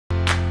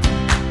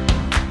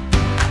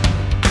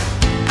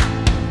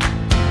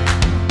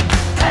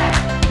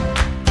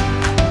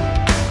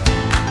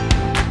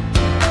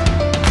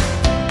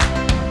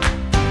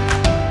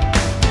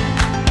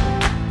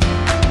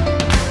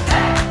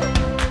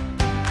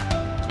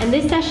in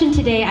this session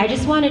today, I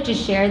just wanted to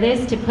share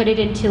this to put it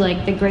into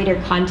like the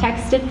greater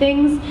context of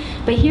things.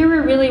 But here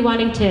we're really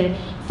wanting to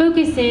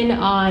focus in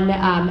on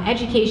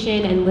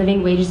education and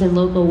living wages and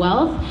local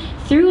wealth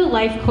through a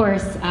life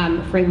course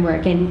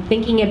framework, and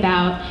thinking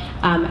about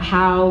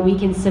how we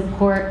can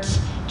support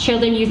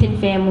children, youth, and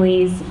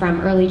families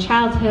from early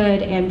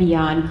childhood and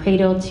beyond,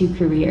 cradle to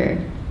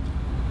career.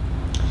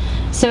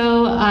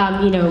 So,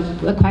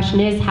 a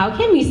question is, how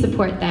can we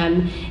support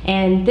them?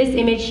 And this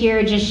image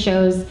here just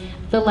shows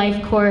the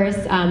life course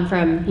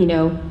from,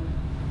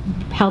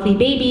 healthy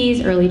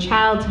babies, early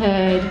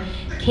childhood,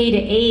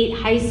 K-8,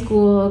 high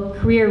school,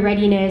 career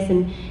readiness,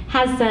 and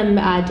has some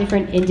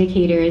different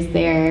indicators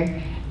there,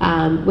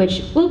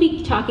 which we'll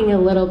be talking a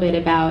little bit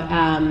about,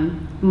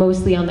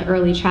 mostly on the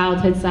early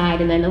childhood side,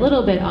 and then a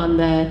little bit on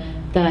the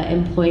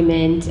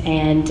employment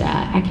and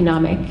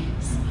economic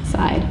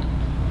side.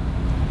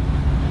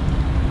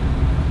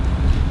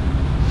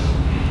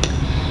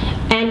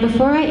 And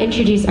before I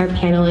introduce our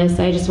panelists,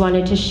 I just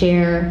wanted to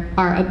share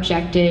our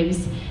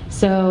objectives.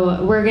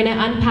 So we're going to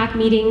unpack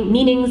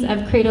meanings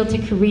of cradle to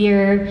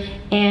career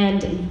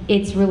and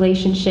its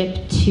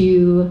relationship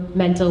to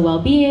mental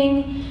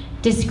well-being,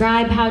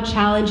 describe how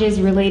challenges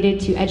related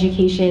to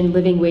education,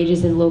 living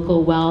wages, and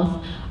local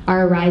wealth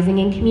are arising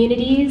in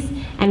communities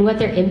and what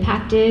their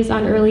impact is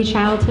on early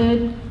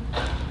childhood,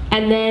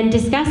 and then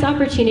discuss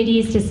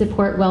opportunities to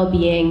support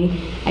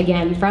well-being,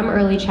 again, from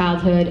early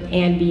childhood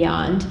and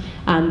beyond,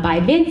 by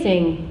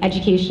advancing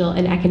educational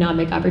and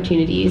economic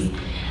opportunities.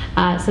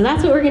 So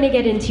that's what we're going to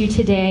get into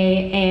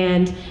today,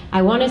 and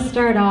I want to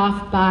start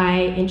off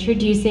by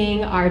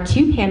introducing our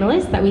two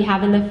panelists that we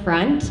have in the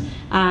front.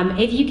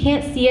 If you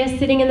can't see us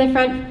sitting in the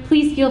front,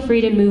 please feel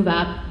free to move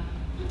up.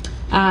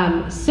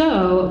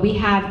 So we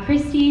have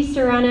Christy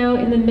Serrano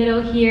in the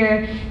middle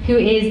here, who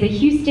is the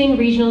Houston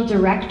Regional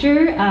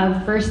Director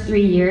of First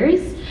 3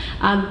 Years.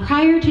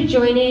 Prior to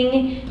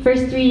joining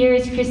First 3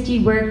 Years,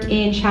 Christy worked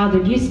in child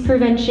abuse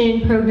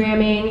prevention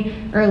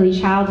programming, early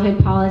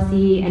childhood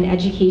policy, and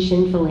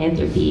education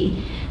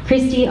philanthropy.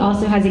 Christy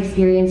also has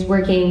experience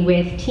working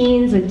with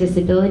teens with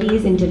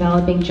disabilities and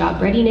developing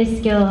job readiness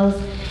skills.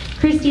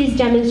 Christy's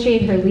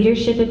demonstrated her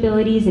leadership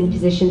abilities in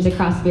positions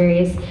across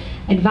various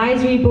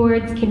advisory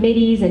boards,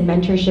 committees, and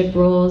mentorship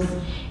roles.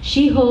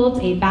 She holds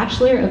a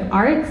Bachelor of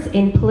Arts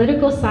in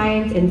Political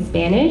Science and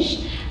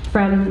Spanish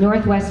from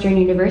Northwestern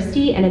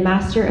University and a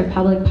Master of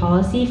Public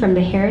Policy from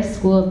the Harris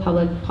School of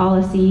Public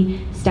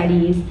Policy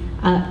Studies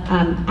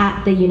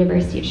at the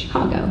University of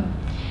Chicago.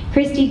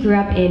 Christy grew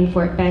up in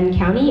Fort Bend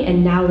County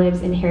and now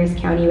lives in Harris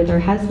County with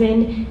her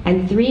husband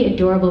and 3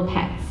 adorable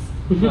pets.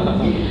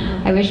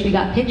 I wish we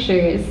got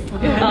pictures.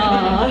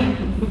 Yeah,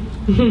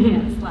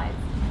 slides.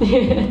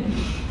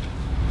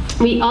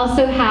 We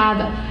also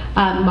have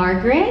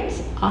Margaret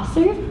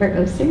Oser,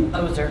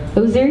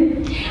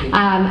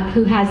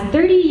 who has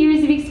 30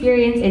 years of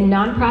experience in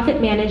nonprofit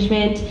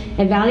management,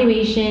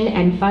 evaluation,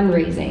 and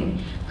fundraising.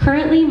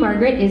 Currently,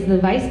 Margaret is the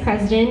Vice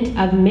President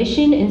of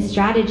Mission and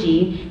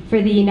Strategy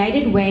for the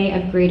United Way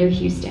of Greater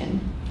Houston.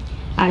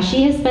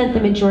 She has spent the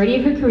majority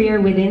of her career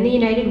within the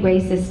United Way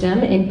system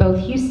in both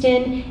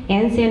Houston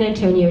and San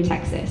Antonio,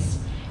 Texas.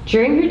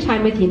 During her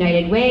time with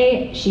United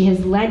Way, she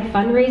has led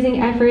fundraising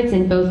efforts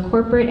in both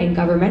corporate and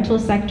governmental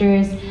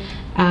sectors.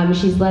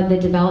 She's led the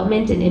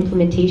development and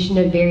implementation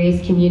of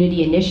various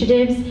community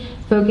initiatives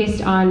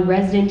focused on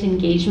resident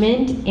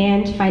engagement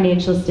and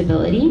financial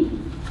stability.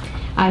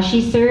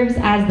 She serves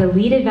as the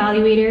lead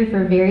evaluator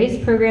for various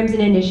programs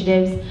and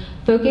initiatives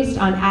focused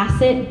on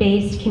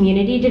asset-based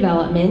community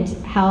development,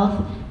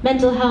 health,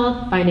 mental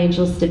health,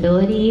 financial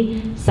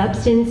stability,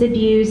 substance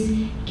abuse,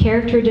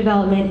 character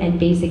development, and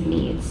basic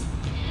needs.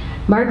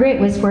 Margaret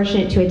was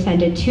fortunate to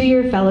attend a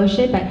 2-year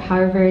fellowship at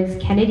Harvard's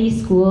Kennedy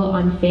School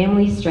on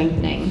Family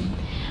Strengthening.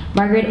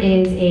 Margaret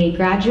is a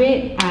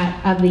graduate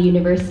of the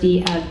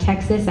University of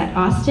Texas at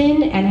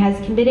Austin and has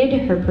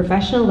committed her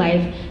professional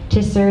life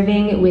to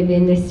serving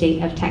within the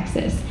state of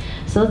Texas.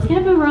 So let's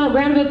give a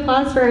round of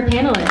applause for our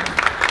panelists.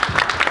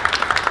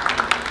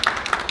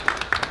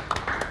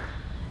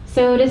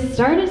 So to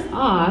start us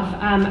off,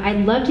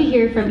 I'd love to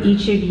hear from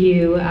each of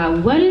you.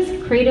 What does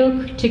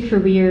cradle to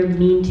career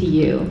mean to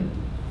you?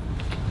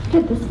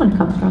 Where did this one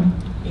come from?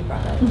 You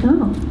brought it.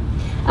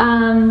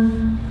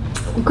 Oh.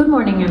 Good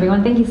morning,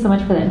 everyone. Thank you so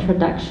much for the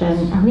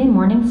introduction. Are we in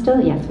morning still?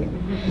 Yes, we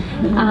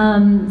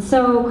are.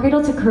 So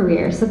cradle to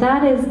career. So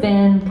that has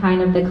been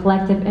kind of the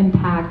collective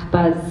impact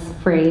buzz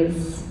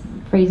phrase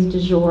du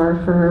jour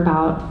for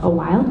about a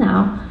while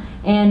now.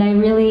 And I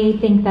really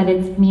think that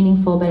it's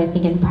meaningful, but I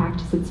think in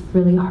practice it's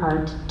really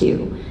hard to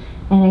do.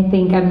 And I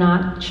think I'm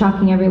not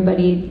shocking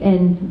everybody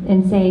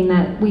in saying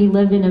that we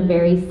live in a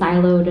very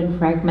siloed and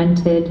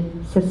fragmented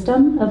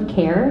system of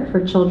care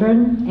for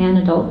children and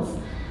adults.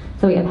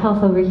 So we have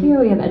health over here,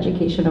 we have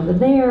education over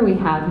there, we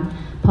have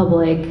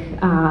public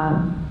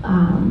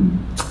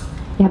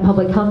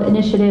health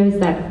initiatives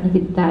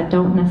that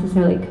don't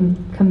necessarily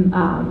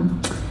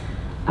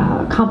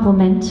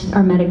complement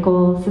our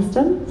medical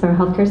system, so our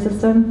healthcare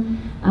system.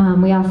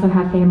 We also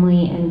have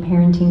family and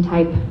parenting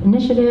type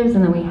initiatives,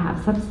 and then we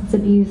have substance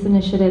abuse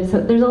initiatives. So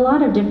there's a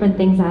lot of different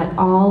things that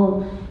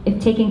all, if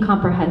taken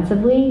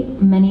comprehensively,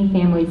 many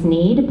families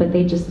need, but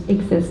they just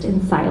exist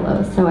in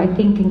silos. So I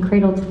think in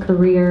Cradle to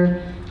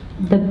Career,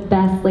 the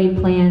best laid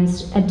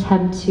plans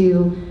attempt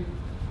to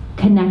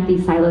connect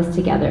these silos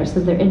together so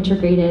they're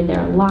integrated,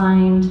 they're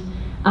aligned.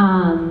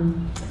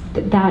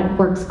 That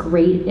works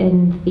great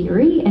in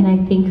theory, and I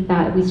think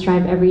that we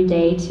strive every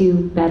day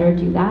to better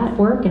do that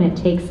work, and it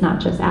takes not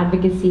just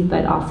advocacy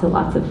but also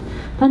lots of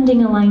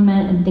funding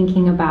alignment and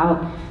thinking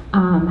about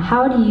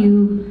how do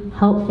you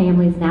help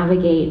families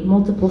navigate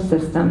multiple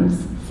systems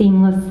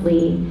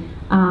seamlessly,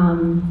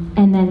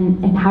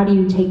 and how do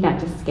you take that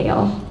to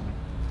scale.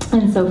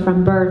 And so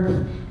from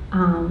birth,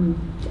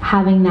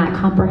 having that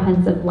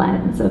comprehensive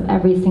lens of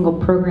every single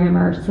program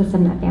or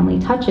system that family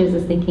touches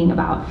is thinking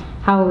about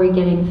how are we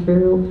getting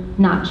through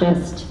not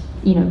just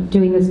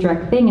doing this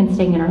direct thing and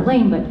staying in our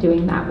lane, but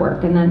doing that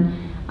work. And then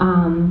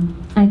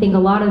I think a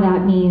lot of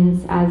that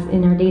means, as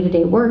in our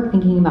day-to-day work,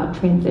 thinking about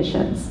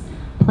transitions,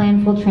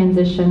 planful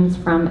transitions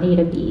from A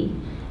to B.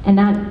 And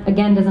that,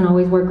 again, doesn't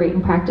always work great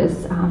in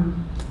practice.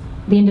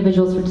 The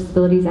Individuals with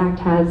Disabilities Act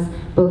has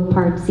both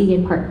Part C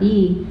and Part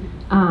B.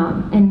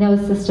 And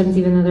those systems,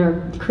 even though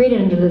they're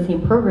created under the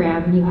same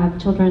program, you have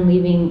children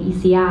leaving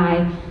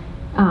ECI,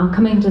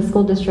 coming to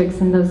school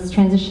districts, and those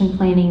transition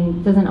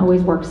planning doesn't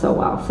always work so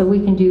well. So we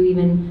can do,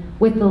 even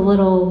with the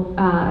little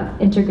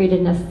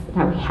integratedness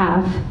that we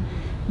have,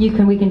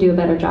 we can do a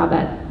better job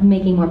at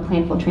making more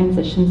planful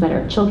transitions that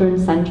are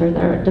children-centered,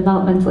 that are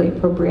developmentally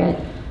appropriate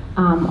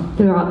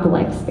throughout the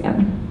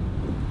lifespan.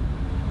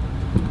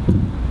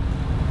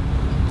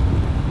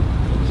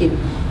 Thank you.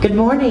 Good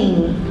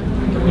morning.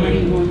 Good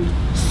morning.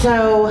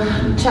 So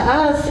to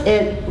us,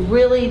 it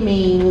really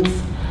means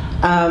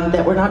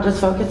that we're not just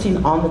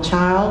focusing on the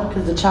child,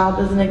 because the child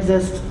doesn't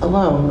exist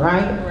alone,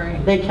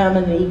 right? They come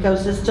in the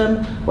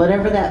ecosystem,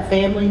 whatever that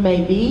family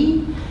may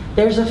be,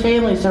 there's a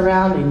family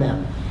surrounding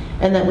them,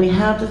 and that we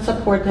have to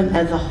support them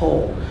as a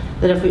whole.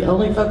 That if we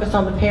only focus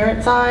on the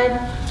parent side,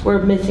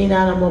 we're missing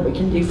out on what we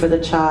can do for the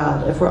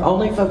child. If we're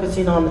only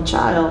focusing on the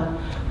child,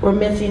 we're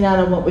missing out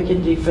on what we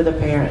can do for the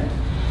parent,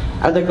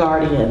 or the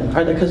guardian,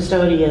 or the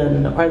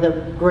custodian, or the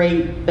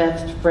great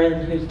best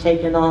friend who's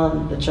taken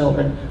on the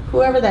children,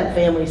 whoever that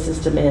family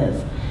system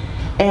is.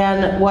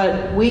 And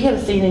what we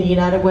have seen in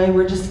United Way,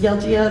 we're just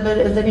guilty of it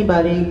as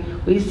anybody,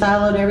 we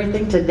siloed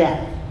everything to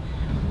death.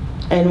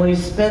 And we've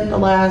spent the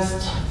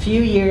last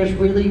few years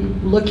really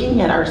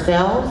looking at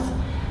ourselves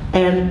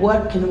and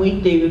what can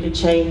we do to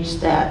change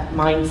that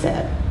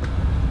mindset.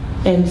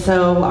 And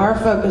so our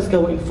focus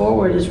going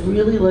forward is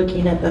really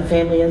looking at the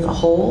family as a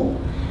whole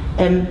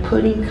and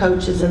putting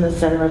coaches in the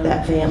center of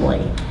that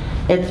family.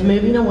 It's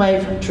moving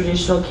away from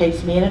traditional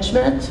case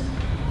management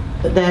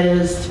that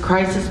is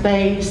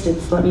crisis-based,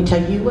 it's let me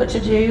tell you what to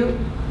do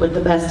with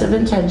the best of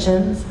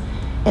intentions,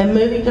 and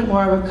moving to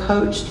more of a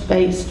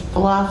coach-based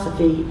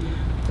philosophy,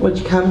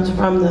 which comes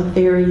from the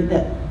theory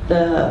that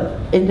the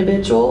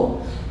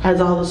individual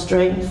has all the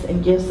strengths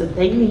and gifts that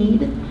they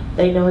need,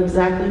 they know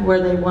exactly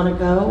where they want to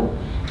go,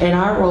 and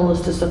our role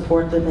is to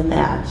support them in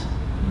that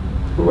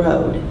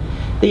road.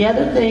 The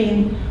other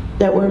thing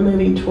that we're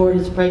moving toward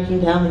is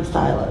breaking down these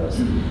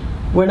silos.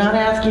 We're not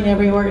asking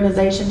every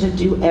organization to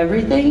do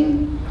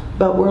everything,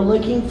 but we're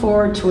looking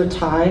forward to a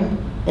time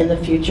in the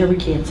future, we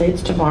can't say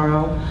it's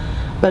tomorrow,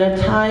 but a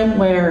time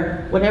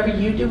where whatever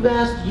you do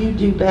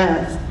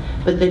best,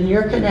 but then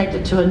you're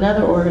connected to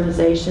another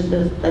organization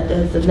that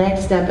does the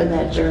next step in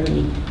that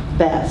journey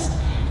best.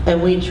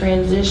 And we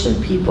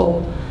transition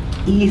people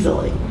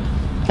easily.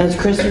 As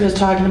Christy was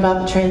talking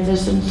about, the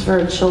transitions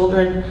for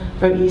children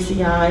from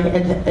ECI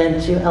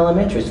and to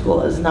elementary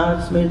school is not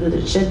as smooth as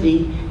it should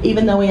be,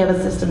 even though we have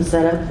a system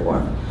set up for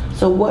them.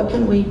 So what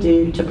can we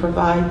do to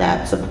provide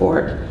that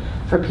support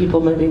for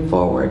people moving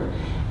forward?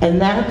 And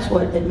that's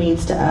what it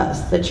means to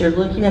us, that you're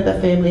looking at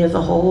the family as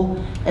a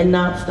whole and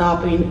not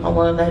stopping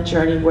along that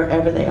journey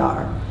wherever they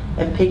are,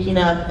 and picking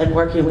up and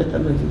working with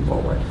them moving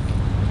forward.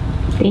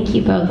 Thank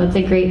you both. That's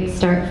a great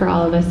start for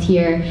all of us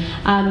here.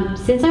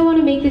 Since I want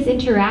to make this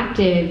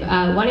interactive,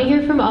 I want to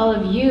hear from all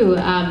of you.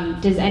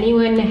 Does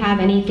anyone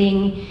have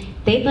anything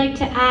they'd like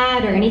to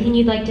add or anything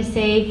you'd like to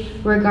say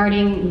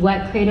regarding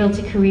what Cradle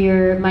to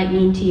Career might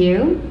mean to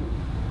you?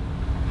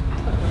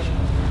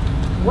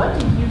 What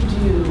do you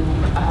do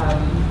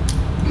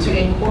to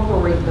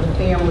incorporate the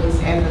families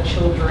and the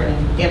children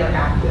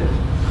interactive,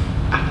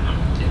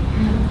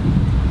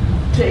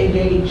 to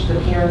engage the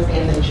parents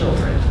and the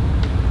children?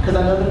 Because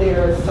I know that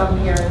there are some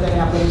parents that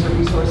have limited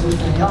resources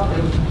and help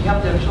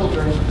their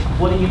children.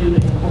 What do you do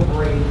to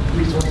incorporate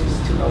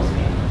resources to those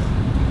families?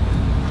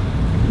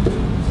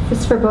 Is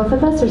this for both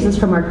of us, or is this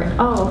for Margaret?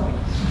 Oh,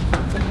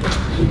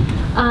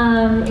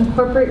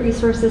 incorporate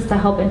resources to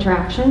help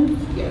interactions?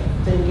 Yes,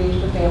 to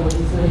engage the families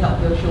and help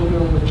their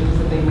children with things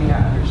that they may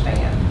not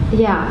understand.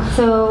 Yeah,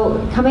 so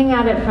coming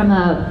at it from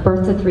a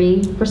birth to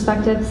 3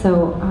 perspective,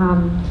 so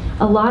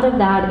a lot of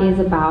that is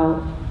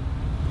about,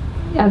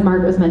 as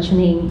Margaret was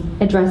mentioning,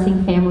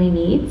 addressing family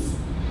needs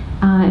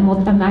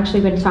I'm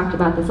actually going to talk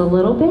about this a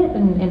little bit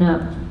in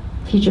a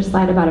future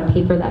slide about a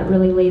paper that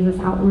really lays this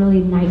out really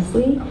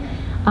nicely.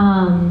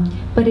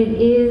 But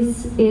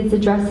it's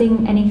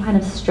addressing any kind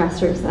of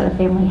stressors that a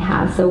family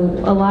has. So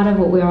a lot of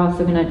what we're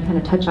also going to kind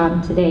of touch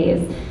on today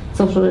is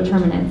social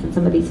determinants and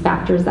some of these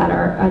factors that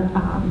are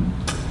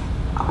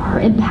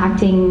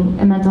impacting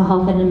mental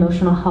health and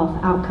emotional health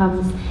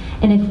outcomes.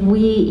 And if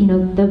we,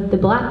 the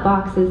black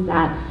box is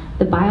that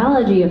the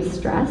biology of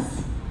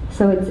stress,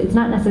 so it's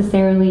not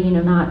necessarily,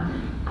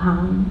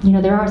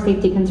 there are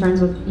safety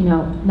concerns with,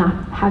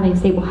 not having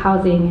stable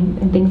housing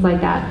and things like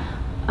that.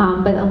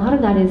 But a lot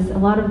of that is, a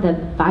lot of the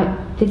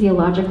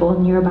physiological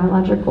and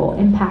neurobiological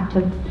impact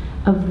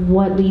of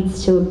what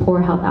leads to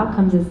poor health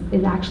outcomes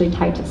is actually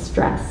tied to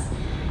stress.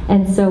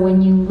 And so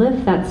when you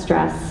lift that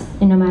stress,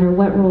 and no matter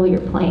what role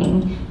you're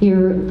playing,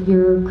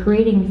 you're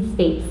creating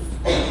space.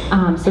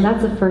 So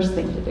that's the first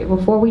thing to do.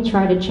 Before we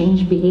try to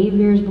change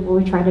behaviors, before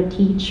we try to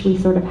teach, we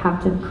sort of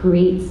have to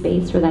create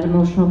space for that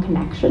emotional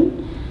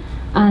connection.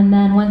 And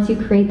then once you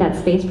create that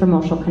space for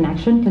emotional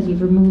connection, because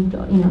you've removed,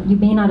 you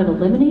may not have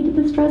eliminated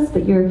the stress,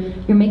 but you're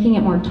making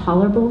it more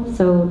tolerable.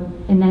 So,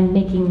 and then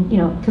making,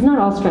 because not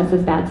all stress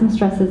is bad. Some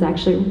stress is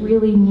actually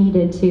really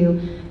needed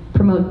to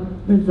promote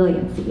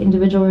resiliency,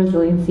 individual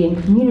resiliency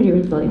and community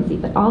resiliency,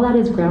 but all that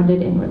is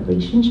grounded in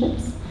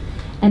relationships.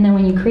 And then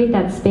when you create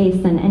that space,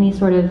 then any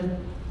sort of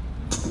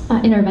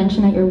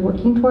intervention that you're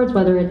working towards,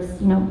 whether it's,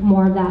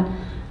 more of that,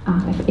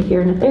 if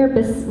you're in a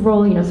therapist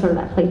role, sort of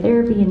that play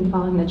therapy and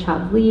following the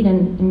child's lead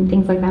and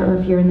things like that, or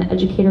if you're in the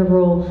educator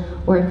role,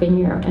 or if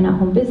you're in a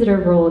home visitor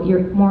role,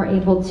 you're more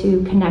able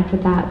to connect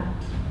with that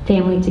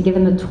family to give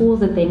them the tools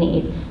that they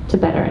need to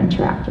better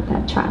interact with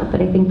that child.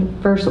 But I think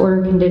the first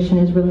order condition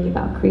is really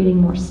about creating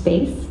more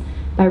space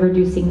by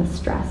reducing the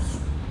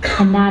stress.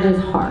 And that is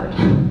hard.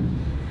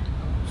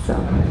 So.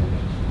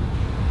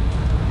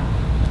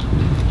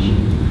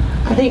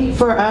 I think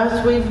for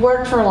us, we've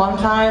worked for a long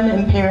time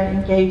in parent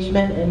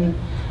engagement and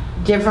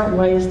different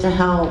ways to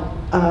help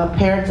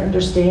parents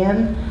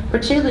understand,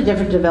 particularly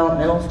different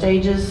developmental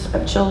stages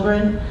of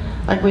children.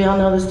 Like we all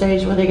know the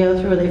stage where they go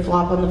through, where they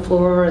flop on the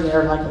floor and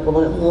they're like,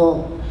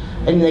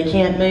 and they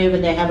can't move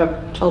and they have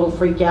a total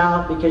freak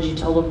out because you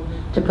told them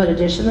to put a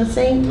dish in the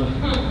sink.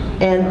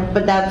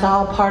 But that's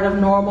all part of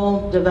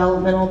normal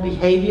developmental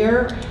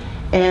behavior,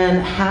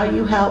 and how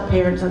you help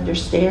parents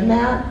understand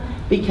that,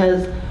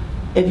 because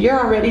if you're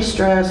already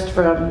stressed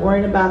from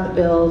worrying about the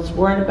bills,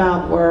 worrying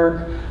about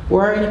work,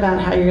 worrying about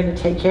how you're going to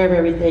take care of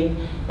everything,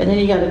 and then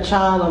you got a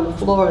child on the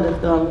floor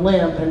that's gone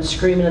limp and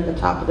screaming at the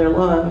top of their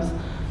lungs,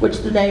 which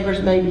the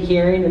neighbors may be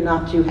hearing and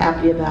not too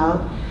happy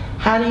about,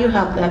 how do you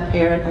help that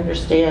parent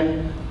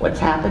understand what's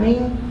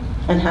happening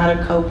and how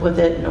to cope with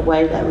it in a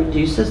way that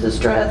reduces the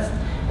stress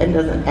and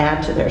doesn't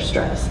add to their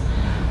stress?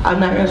 I'm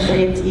not going to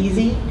say it's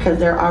easy because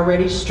they're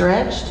already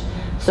stretched,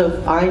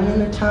 so finding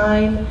the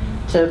time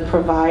to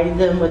provide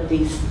them with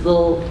these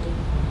little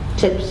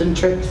tips and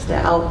tricks to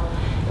help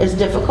is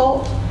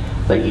difficult,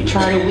 but you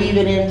try to weave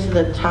it into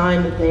the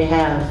time that they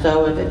have.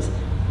 So if it's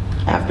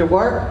after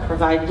work,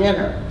 provide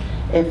dinner.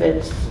 If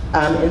it's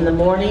in the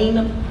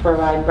morning,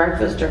 provide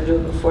breakfast or do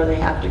it before they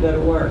have to go to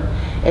work.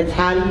 It's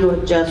how do you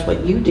adjust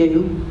what you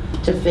do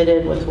to fit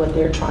in with what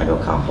they're trying to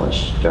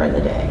accomplish during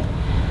the day.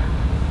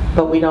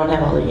 But we don't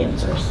have all the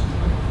answers.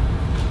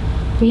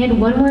 We had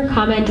one more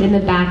comment in the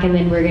back, and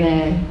then we're going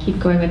to keep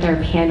going with our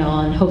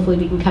panel, and hopefully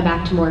we can come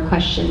back to more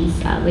questions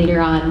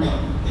later on.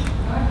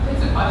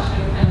 It's a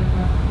question.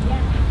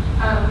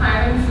 Hi,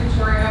 my name is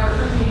Victoria. I work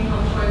for Community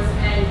Home Choice,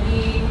 and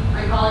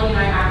my colleague and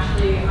I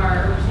actually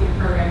are overseeing a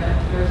program that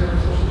goes over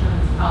social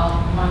determinants of health,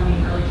 one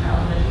being early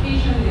childhood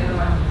education, the other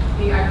one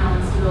being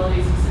economic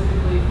stability,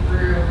 specifically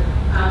through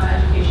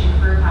education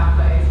career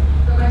pathways.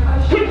 So my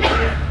question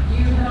is,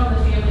 you hit on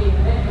the family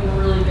unit, and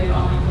we're really big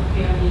on the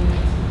family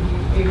unit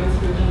able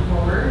to moving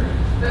forward.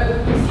 But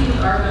what we see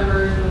with our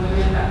members and the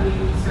women that we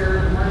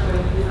serve and work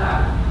with is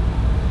that,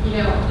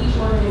 each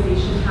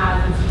organization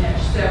has its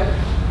niche. So,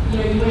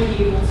 you might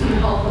be able to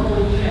help the whole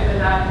unit, but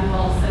that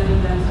involves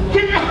sending them to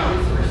multiple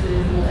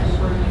resources,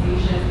 multiple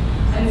organizations.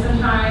 And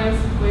sometimes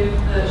with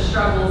the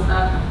struggles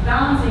of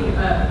balancing a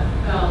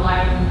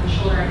life with the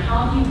children,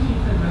 how do you keep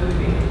them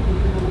motivated?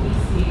 Because what we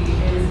see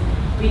is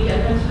we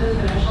get them to the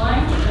finish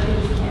line, but they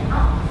just can't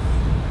cross.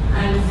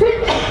 And so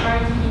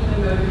trying to keep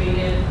them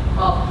motivated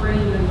while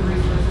bringing them the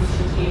resources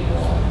to the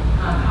table.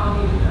 How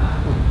do you do that?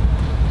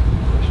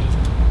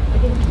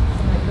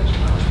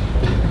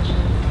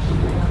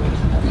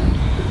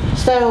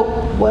 So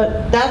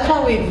that's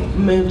why we've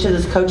moved to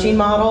this coaching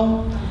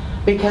model,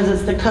 because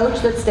it's the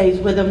coach that stays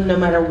with them no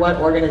matter what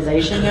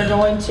organization they're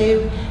going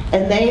to,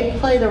 and they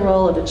play the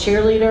role of a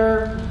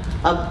cheerleader,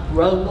 a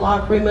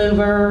roadblock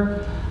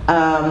remover,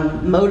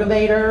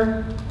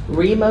 motivator,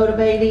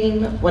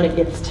 remotivating when it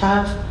gets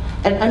tough,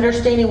 and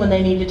understanding when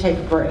they need to take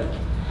a break.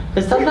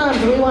 Because sometimes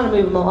we want to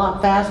move them a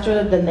lot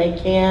faster than they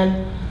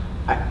can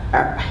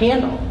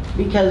handle.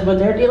 Because when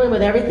they're dealing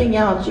with everything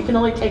else, you can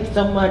only take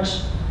so much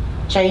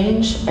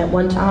change at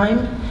one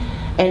time.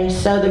 And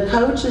so the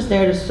coach is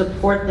there to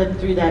support them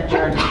through that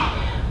journey.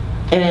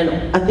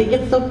 And I think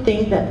it's the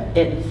thing that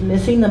it's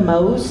missing the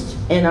most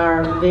in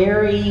our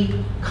very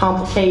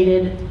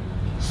complicated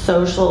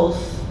social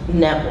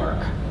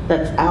network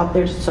that's out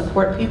there to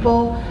support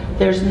people.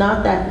 There's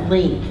not that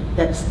link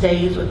that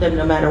stays with them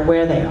no matter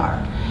where they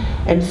are.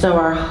 And so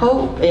our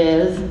hope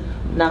is,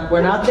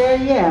 we're not there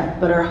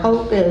yet, but our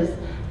hope is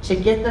to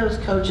get those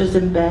coaches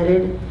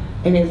embedded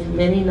in as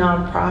many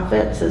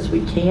nonprofits as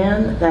we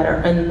can that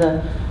are in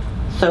the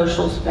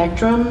social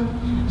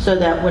spectrum, so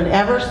that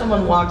whenever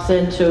someone walks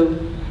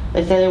into,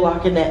 they say they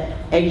walk into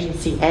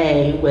agency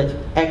A with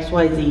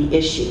XYZ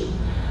issue,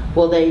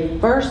 well, they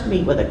first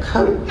meet with a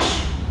coach,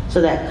 so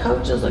that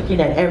coach is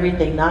looking at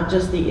everything, not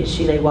just the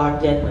issue they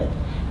walked in with.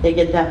 They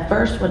get that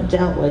first one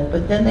dealt with,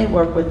 but then they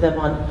work with them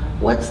on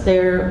what's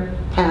their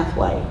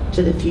pathway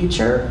to the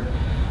future,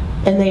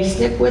 and they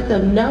stick with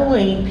them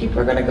knowing people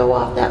are going to go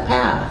off that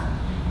path,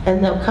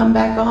 and they'll come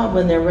back on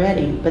when they're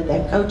ready, but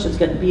that coach is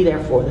going to be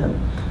there for them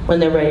when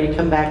they're ready to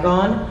come back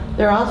on.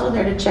 They're also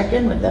there to check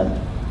in with them.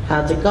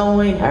 How's it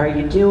going? How are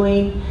you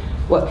doing?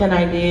 What can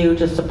I do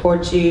to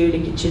support you, to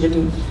get you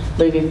to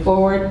moving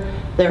forward?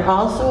 They're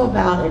also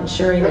about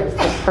ensuring that it's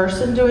the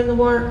person doing the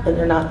work and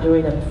they're not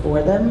doing it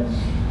for them.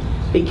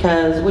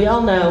 Because we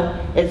all know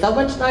it's so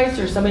much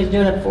nicer if somebody's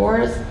doing it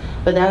for us,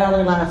 but that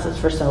only lasts us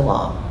for so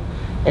long.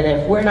 And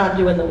if we're not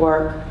doing the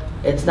work,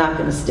 it's not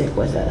going to stick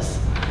with us.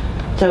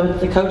 So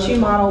the coaching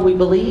model, we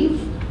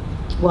believe,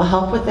 will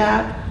help with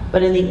that.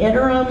 But in the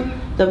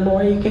interim, the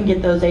more you can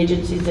get those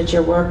agencies that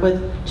you work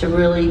with to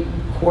really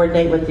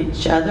coordinate with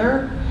each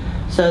other,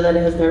 so that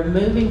as they're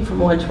moving from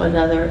one to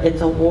another,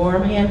 it's a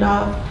warm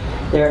handoff.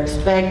 They're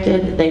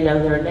expected, they know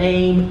their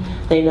name,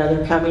 they know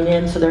they're coming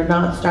in, so they're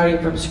not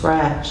starting from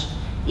scratch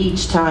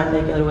each time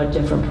they go to a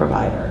different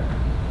provider.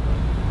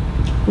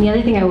 The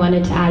other thing I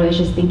wanted to add was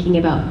just thinking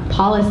about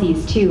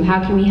policies too.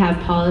 How can we have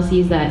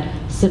policies that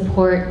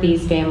support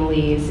these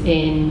families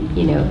in,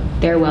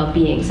 their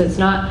well-being? So it's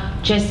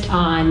not just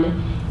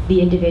on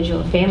the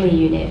individual family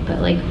unit, but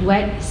like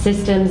what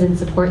systems and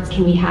supports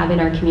can we have in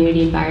our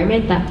community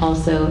environment that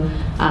also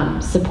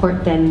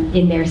support them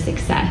in their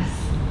success?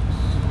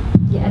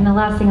 Yeah, and the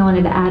last thing I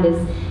wanted to add is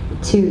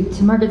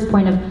to Margaret's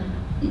point of,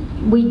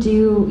 we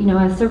do,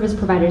 as service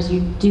providers,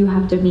 you do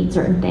have to meet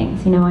certain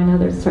things. I know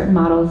there's certain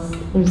models.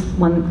 There's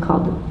one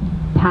called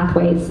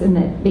pathways, and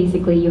that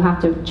basically you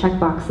have to check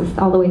boxes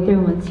all the way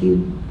through. Once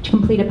you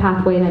complete a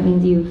pathway, that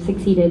means you've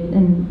succeeded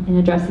in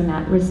addressing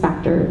that risk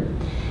factor.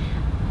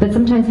 But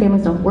sometimes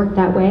families don't work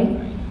that way.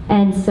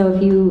 And so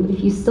if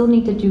you still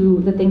need to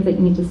do the things that you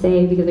need to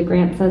say because a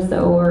grant says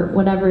so, or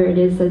whatever it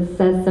is that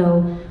says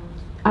so,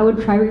 I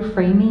would try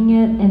reframing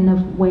it in the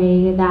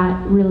way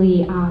that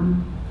really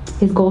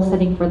is goal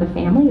setting for the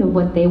family of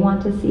what they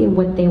want to see and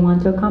what they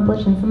want to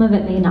accomplish. And some of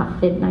it may not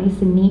fit nice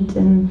and neat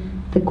in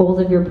the goals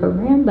of your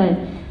program, but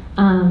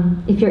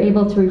if you're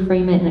able to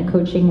reframe it in a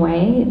coaching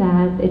way,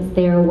 that it's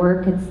their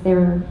work,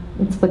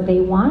 it's what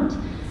they want.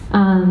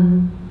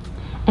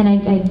 And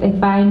I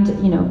find,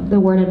 the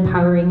word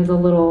empowering is a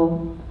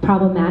little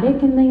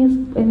problematic in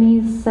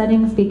these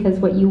settings, because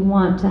what you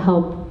want to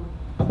help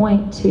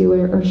point to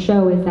or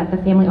show is that the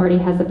family already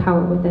has the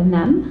power within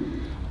them,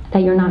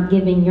 that you're not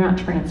giving, you're not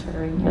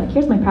transferring. You're like,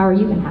 here's my power,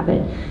 you can have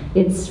it.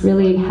 It's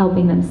really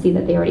helping them see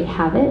that they already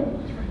have it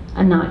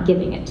and not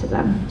giving it to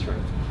them. That's right.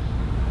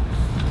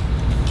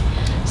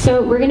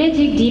 So we're going to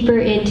dig deeper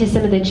into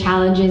some of the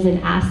challenges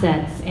and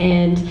assets,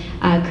 and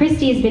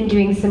Christy has been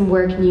doing some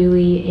work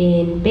newly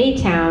in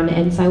Baytown,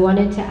 and so I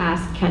wanted to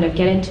ask,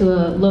 get into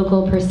a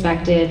local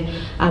perspective,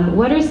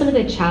 what are some of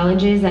the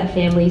challenges that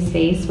families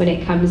face when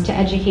it comes to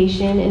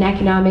education and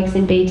economics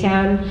in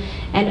Baytown,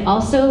 and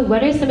also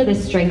what are some of the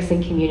strengths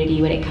in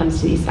community when it comes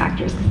to these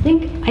factors?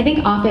 I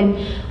think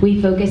often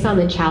we focus on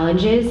the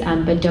challenges,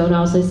 but don't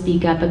also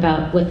speak up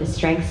about what the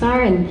strengths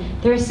are, and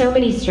there are so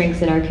many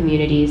strengths in our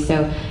communities,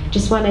 so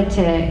just wanted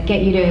to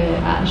get you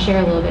to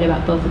share a little bit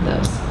about both of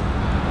those.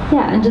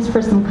 Yeah, and just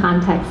for some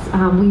context,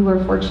 we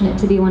were fortunate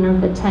to be one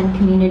of the 10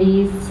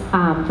 communities.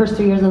 First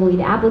 3 years as a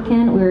lead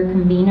applicant, we were a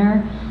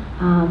convener.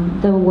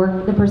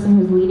 The person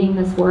who's leading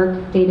this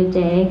work day to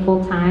day,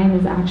 full time,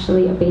 is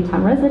actually a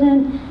Baytown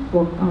resident. I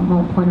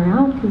won't point her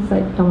out because I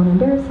don't want to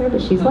embarrass her,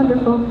 but she's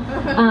wonderful.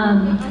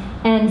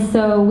 And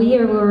so we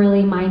were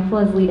really mindful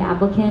as lead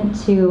applicant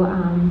to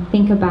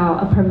think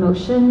about a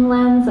promotion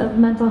lens of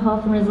mental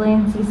health and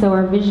resiliency. So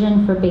our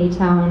vision for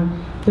Baytown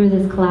through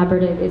this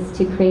collaborative is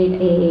to create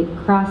a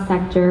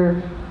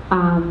cross-sector,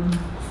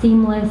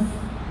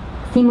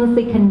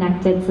 seamlessly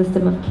connected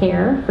system of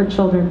care for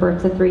children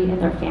birth to 3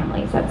 and their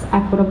families. That's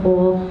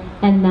equitable,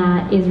 and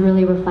that is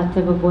really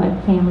reflective of what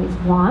families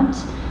want.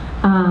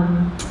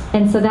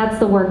 And so that's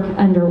the work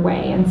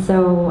underway. And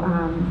so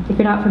if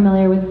you're not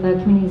familiar with the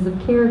Communities of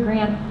Care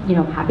grant,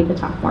 happy to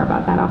talk more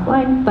about that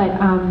offline. But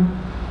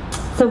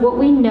so what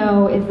we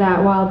know is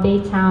that while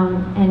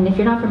Baytown, and if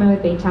you're not familiar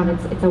with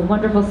Baytown, it's a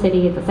wonderful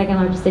city. It's the second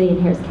largest city in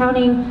Harris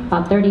County,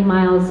 about 30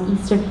 miles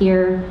east of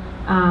here.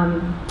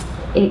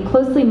 It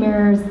closely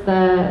mirrors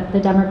the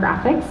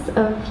demographics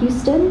of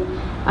Houston.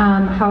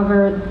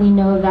 However, we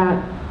know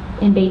that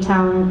in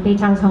Baytown,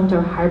 Baytown's home to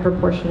a higher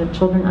proportion of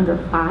children under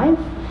 5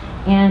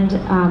 and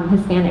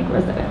Hispanic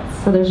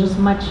residents. So there's just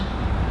much,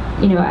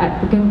 you know,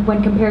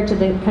 when compared to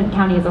the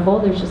county as a whole,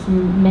 there's just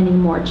many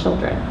more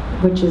children,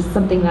 which is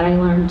something that I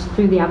learned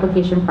through the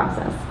application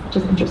process, which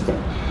is interesting.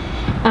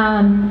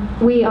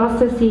 We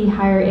also see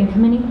higher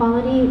income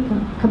inequality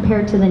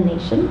compared to the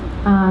nation,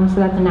 so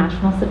that's a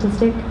national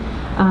statistic.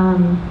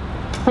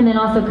 And then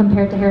also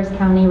compared to Harris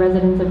County,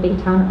 residents of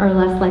Baytown are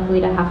less likely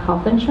to have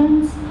health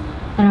insurance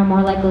and are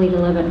more likely to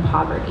live in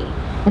poverty.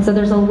 And so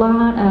there's a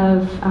lot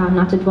of,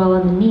 not to dwell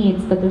on the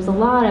needs, but there's a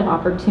lot of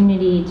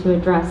opportunity to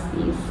address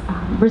these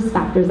risk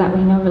factors that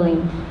we know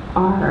really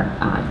are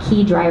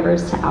key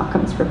drivers to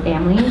outcomes for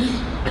families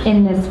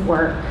in this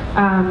work.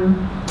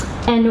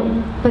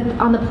 But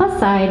on the plus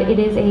side, it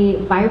is a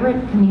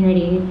vibrant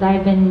community that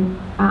I've been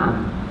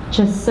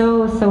just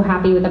so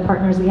happy with the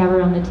partners we have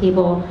around the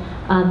table.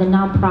 The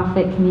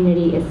nonprofit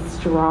community is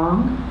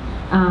strong.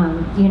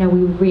 You know,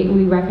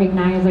 we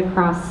recognize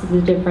across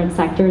the different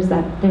sectors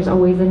that there's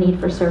always a need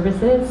for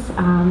services.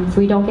 So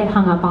we don't get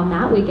hung up on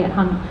that. We get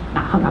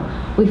not hung up.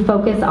 We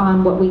focus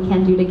on what we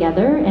can do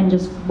together and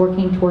just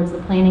working towards the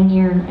planning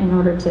year in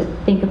order to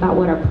think about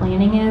what our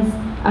planning is.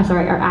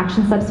 Our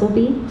action steps will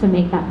be to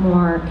make that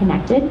more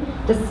connected,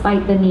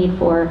 despite the need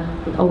for,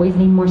 we always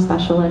need more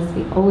specialists,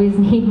 we always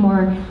need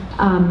more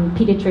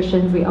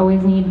pediatricians, we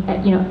always need,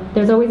 you know,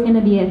 there's always going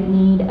to be a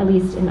need, at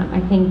least in,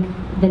 I think,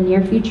 the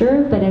near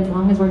future, but as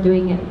long as we're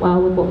doing it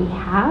well with what we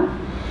have.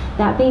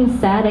 That being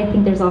said, I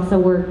think there's also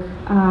work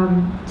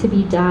to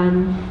be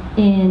done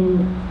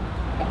and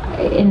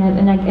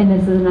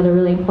this is another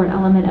really important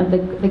element of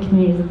the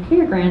Communities of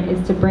Care grant,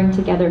 is to bring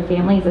together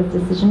families as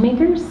decision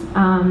makers.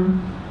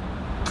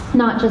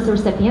 Not just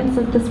recipients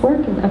of this work,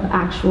 of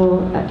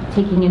actual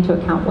taking into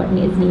account what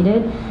is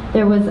needed.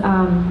 There was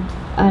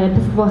an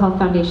Episcopal Health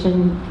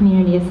Foundation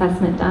community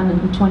assessment done in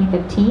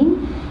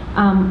 2015.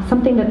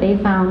 Something that they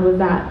found was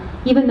that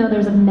even though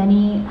there's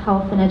many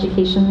health and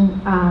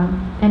education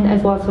and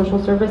as well as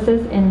social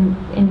services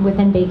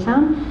within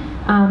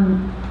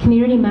Baytown,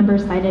 community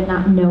members cited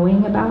not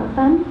knowing about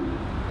them.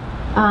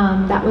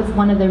 That was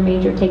one of their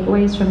major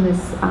takeaways from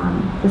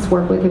this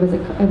work. It was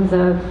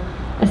a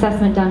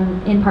assessment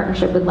done in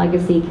partnership with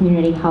Legacy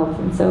Community Health,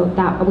 and so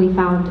that we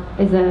found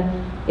is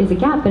a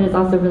gap, but it's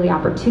also really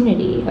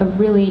a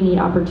really neat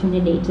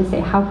opportunity to say,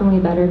 how can we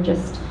better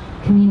just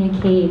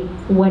communicate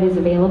what is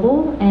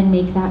available and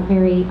make that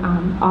very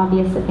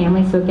obvious to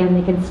families, so again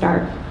they can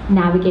start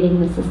navigating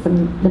the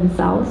system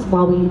themselves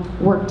while we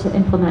work to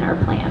implement our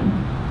plan.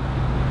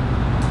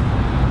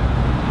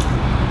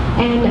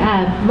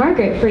 And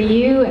Margaret, for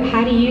you,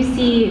 how do you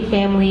see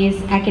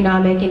families'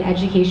 economic and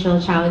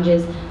educational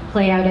challenges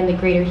play out in the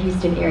greater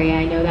Houston area?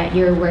 I know that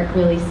your work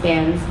really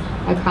spans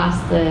across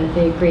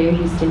the greater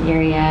Houston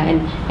area,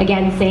 and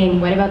again,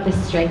 saying, what about the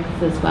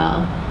strengths as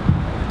well?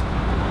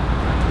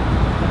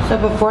 So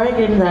before I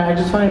get into that, I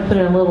just want to put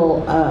in a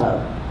little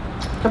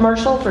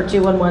commercial for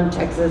 211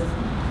 Texas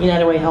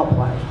United Way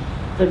Helpline.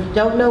 So if you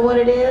don't know what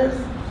it is,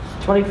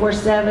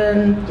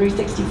 24/7,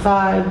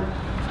 365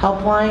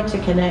 helpline to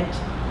connect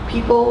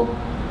people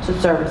to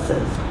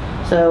services.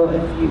 So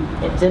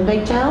it's in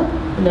Baytown,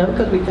 you know,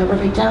 because we cover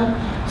Baytown.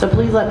 So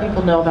please let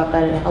people know about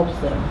that. It helps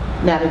them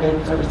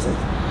navigate services.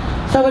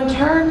 So in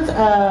terms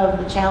of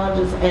the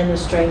challenges and the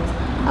strengths,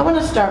 I want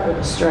to start with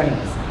the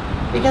strengths,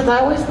 because I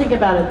always think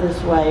about it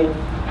this way.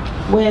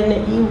 When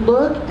you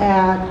look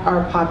at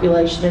our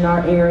population in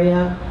our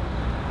area,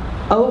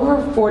 over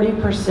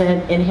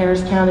 40% in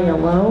Harris County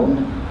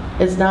alone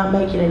is not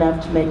making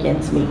enough to make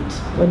ends meet.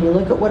 When you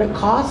look at what it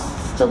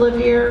costs to live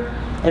here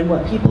and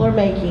what people are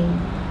making,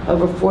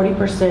 over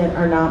 40%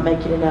 are not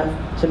making enough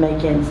to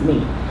make ends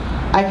meet.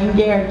 I can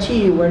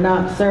guarantee you we're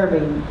not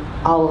serving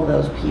all of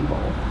those people,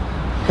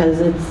 because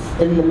it's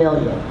in the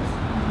millions.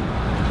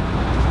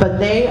 But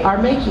they are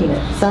making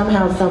it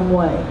somehow, some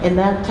way, and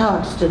that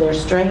talks to their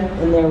strength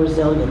and their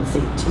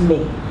resiliency to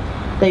me.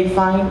 They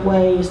find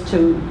ways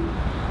to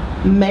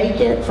make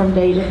it from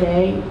day to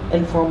day,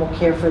 informal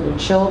care for their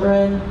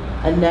children,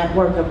 a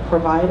network of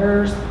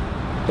providers,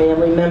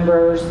 family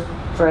members,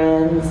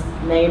 friends,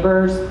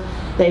 neighbors.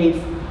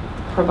 They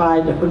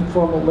provide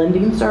informal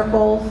lending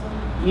circles.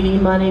 You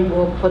need money,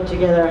 we'll put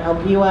together,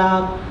 help you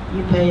out,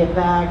 you pay it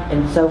back,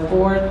 and so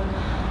forth.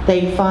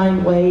 They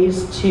find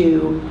ways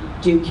to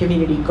do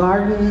community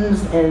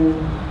gardens and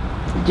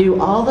do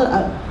all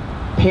the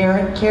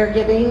parent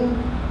caregiving.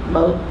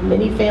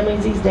 Many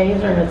families these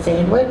days are in a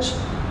sandwich.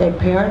 Their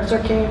parents are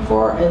caring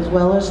for as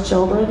well as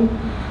children.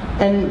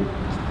 And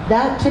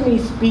that to me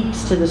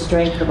speaks to the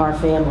strength of our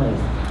families.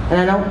 And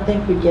I don't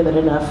think we give it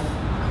enough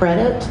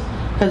credit,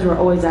 because we're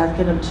always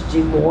asking them to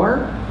do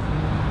more.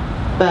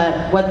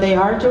 But what they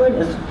are doing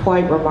is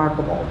quite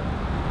remarkable.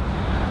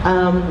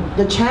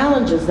 The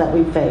challenges that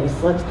we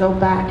face, let's go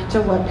back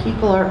to what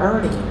people are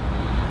earning.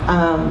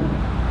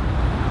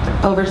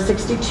 Over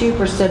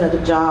 62% of the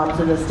jobs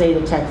in the state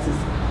of Texas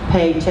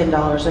pay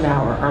 $10 an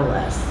hour or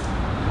less.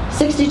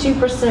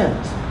 62%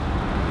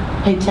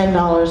 pay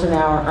 $10 an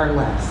hour or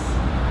less.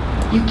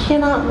 You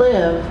cannot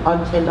live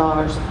on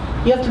 $10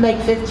 You have to make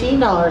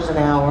 $15 an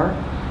hour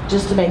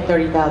just to make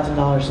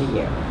 $30,000 a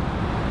year.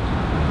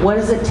 What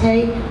does it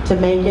take to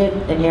make it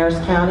in Harris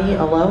County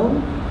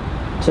alone?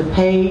 To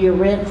pay your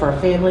rent for a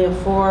family of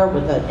 4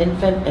 with an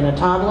infant and a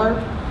toddler,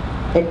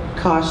 it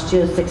costs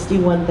you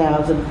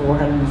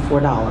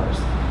 $61,404.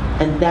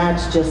 And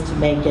that's just to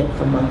make it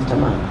from month to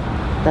month.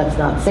 That's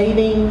not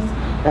savings,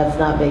 that's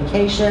not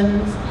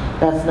vacations,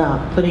 that's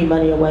not putting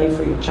money away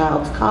for your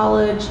child's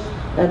college,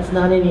 that's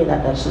not any of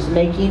that. That's just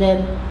making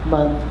it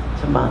month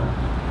to month.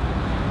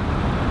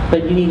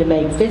 But you need to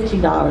make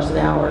 $15 an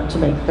hour to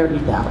make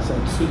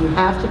 $30,000. So you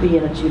have to be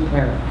in a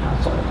 2-parent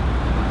household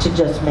to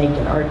just make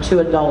it, or a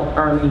 2-adult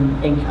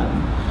earning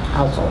income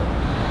household.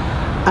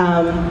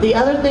 The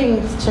other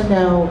things to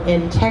know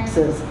in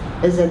Texas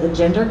is that the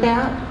gender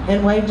gap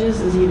in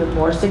wages is even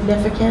more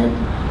significant.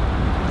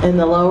 And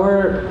the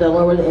lower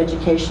the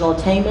educational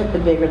attainment, the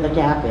bigger the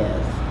gap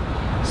is.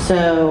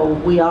 So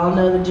we all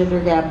know the gender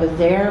gap is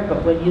there,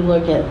 but when you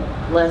look at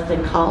less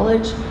than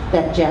college,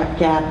 that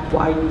gap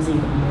widens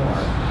even more.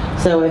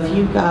 So if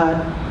you've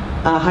got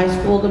a high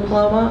school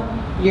diploma,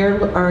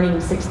 you're earning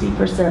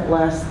 60%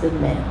 less than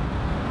men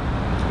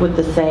with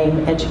the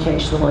same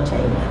educational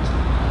attainment.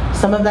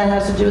 Some of that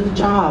has to do with the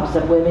jobs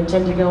that women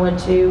tend to go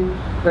into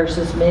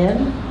versus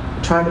men.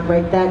 We're trying to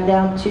break that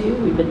down too.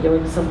 We've been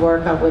doing some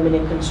work on women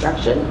in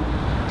construction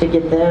to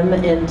get them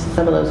into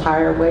some of those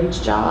higher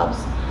wage jobs.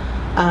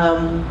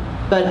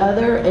 But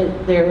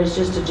there is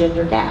just a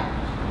gender gap.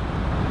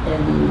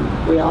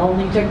 And we all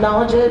need to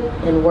acknowledge it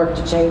and work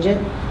to change it.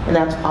 And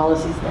that's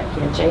policies that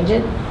can't change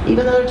it,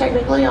 even though they're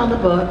technically on the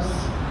books.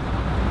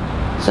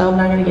 So I'm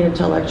not going to get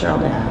into a lecture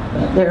on that.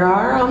 But they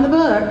are on the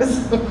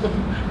books.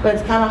 But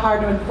it's kind of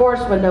hard to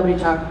enforce when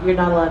you're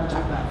not allowed to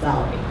talk about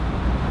salary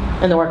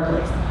in the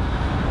workplace.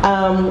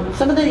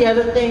 Some of the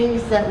other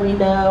things that we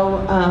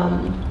know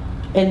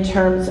in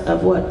terms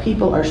of what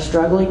people are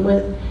struggling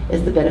with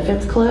is the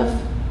benefits cliff.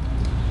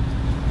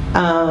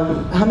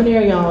 How many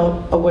are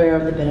y'all aware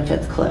of the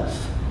benefits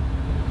cliff?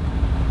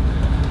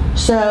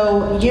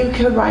 So you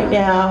could right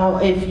now,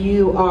 if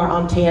you are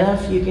on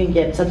TANF, you can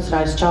get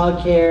subsidized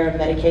childcare,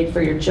 Medicaid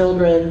for your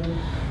children.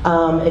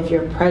 If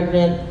you're a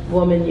pregnant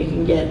woman, you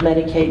can get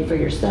Medicaid for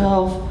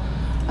yourself,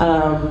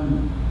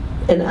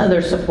 and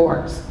other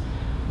supports.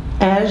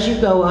 As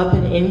you go up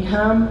in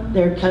income,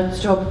 there comes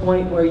to a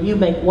point where you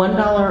make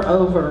 $1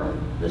 over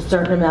a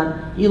certain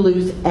amount, you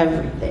lose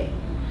everything.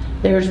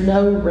 There's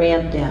no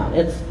ramp down.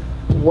 It's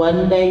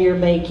one day you're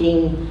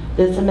making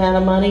this amount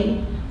of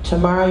money,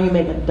 tomorrow you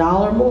make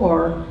 $1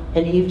 more,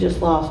 and you've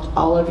just lost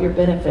all of your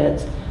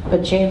benefits.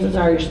 But chances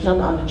are you're still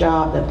on a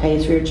job that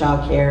pays for your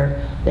child care,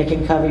 that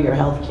can cover your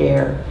health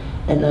care,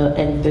 and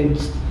food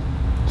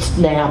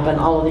SNAP, and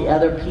all of the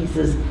other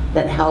pieces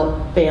that help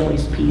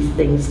families piece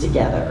things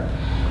together.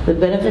 The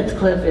benefits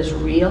cliff is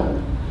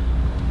real.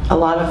 A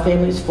lot of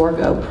families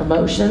forego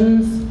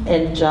promotions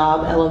and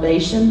job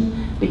elevation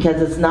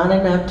because it's not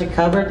enough to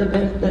cover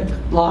the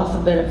loss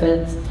of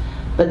benefits,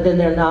 but then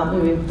they're not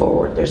moving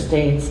forward. They're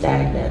staying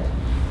stagnant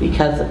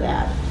because of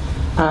that.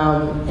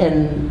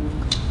 And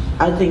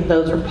I think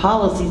those are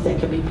policies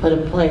that can be put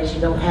in place. You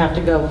don't have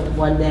to go from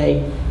one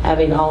day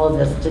having all of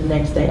this to the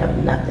next day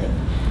having nothing.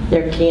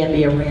 There can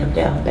be a ramp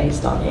down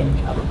based on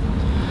income.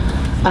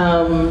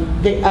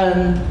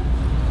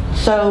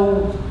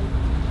 So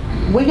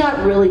we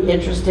got really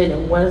interested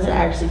in what does it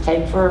actually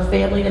take for a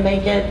family to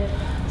make it.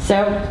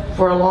 So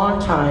for a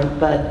long time,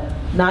 but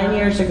 9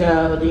 years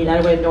ago, the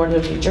United Way of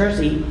Northern New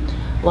Jersey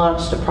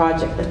launched a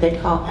project that they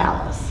call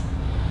ALICE.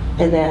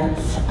 And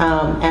that's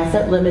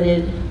asset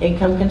limited,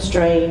 income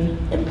constrained,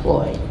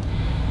 employed.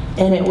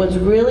 And it was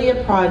really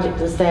a project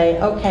to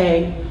say,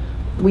 okay,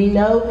 we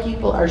know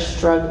people are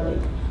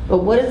struggling,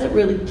 but what does it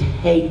really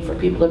take for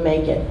people to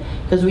make it?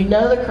 Because we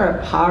know the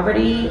current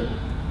poverty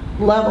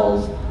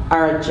levels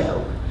are a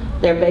joke.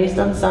 They're based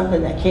on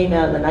something that came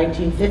out of the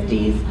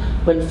 1950s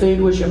when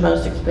food was your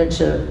most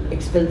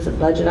expensive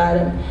budget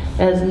item. It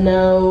has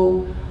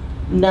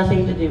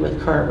nothing to do with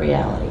current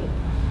reality.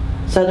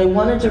 So they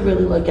wanted to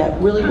really look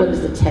at what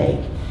does it take?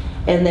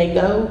 And they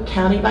go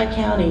county by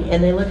county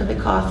and they look at the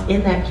costs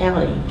in that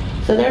county.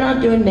 So they're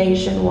not doing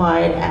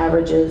nationwide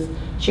averages.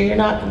 So you're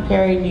not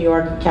comparing New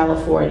York and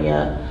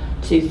California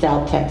to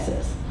South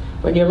Texas.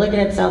 When you're looking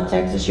at South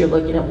Texas, you're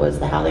looking at what's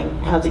the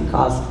housing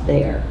costs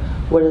there.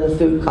 What are the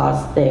food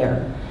costs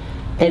there?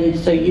 And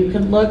so you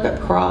can look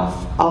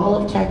across all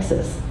of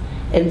Texas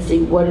and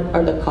see what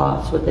are the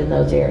costs within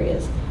those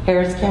areas.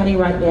 Harris County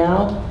right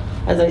now,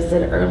 as I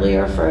said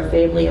earlier, for a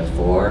family of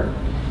 4,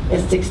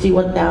 is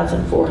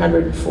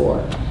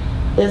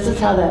 $61,404. This is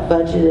how that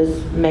budget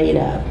is made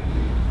up.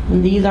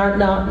 And these aren't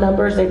not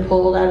numbers they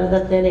pulled out of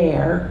the thin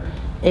air.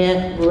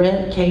 And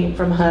rent came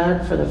from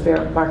HUD for the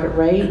fair market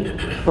rate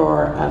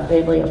for a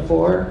family of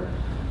 4.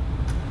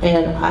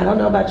 And I don't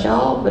know about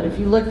y'all, but if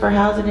you look for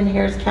housing in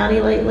Harris County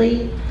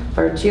lately,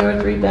 for a 2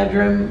 or 3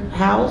 bedroom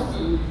house,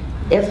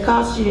 it's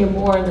costing you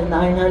more than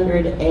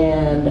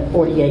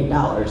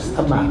 $948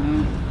 a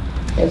month.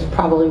 It's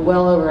probably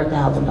well over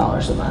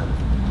 $1,000 a month.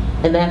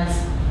 And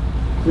that's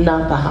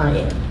not the high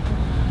end.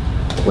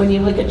 When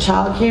you look at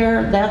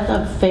childcare, that's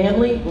a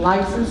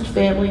licensed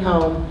family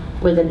home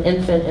with an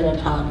infant and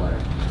a toddler.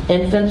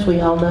 Infants,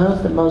 we all know,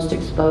 is the most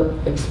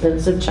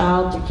expensive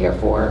child to care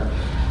for,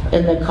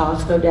 and the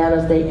costs go down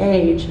as they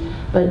age.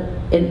 But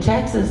in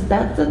Texas,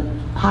 that's the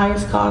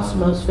highest cost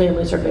most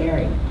families are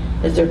bearing,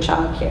 is their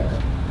childcare.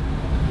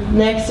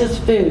 Next is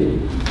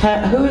food.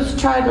 Who's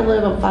tried to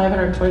live on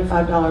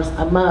 $525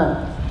 a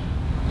month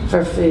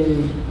for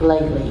food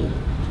lately?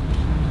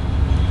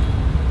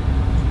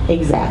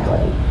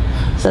 Exactly.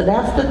 So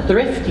that's the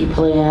Thrifty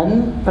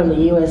plan from the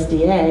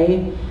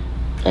USDA.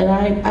 And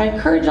I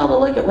encourage y'all to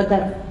look at what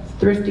that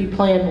Thrifty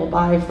plan will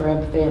buy for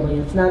a family.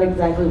 It's not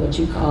exactly what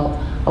you call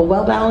a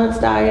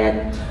well-balanced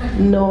diet,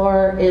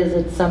 nor is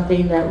it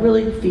something that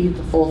really feeds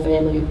a full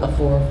family of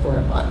four for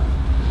a month.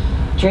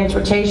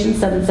 Transportation,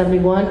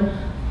 $771.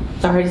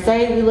 Sorry to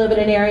say, we live in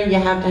an area you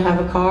have to have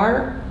a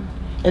car.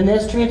 And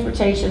this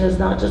transportation is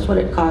not just what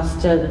it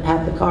costs to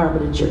have the car,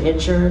 but it's your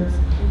insurance,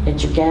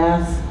 it's your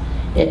gas,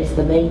 it's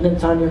the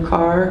maintenance on your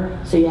car,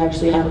 so you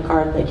actually have a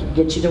car that can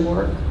get you to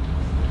work.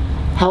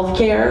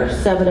 Healthcare,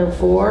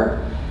 $704.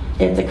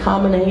 It's a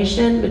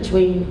combination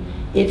between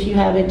if you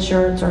have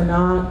insurance or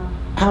not.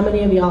 How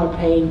many of y'all are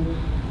paying?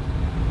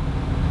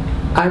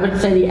 I would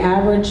say the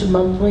average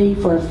monthly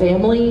for a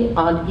family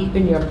on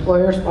even your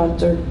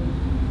employer-sponsored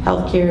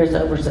healthcare is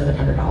over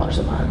 $700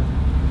 a month,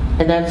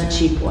 and that's a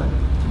cheap one.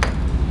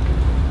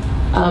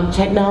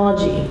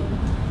 Technology.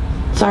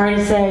 Sorry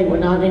to say, we're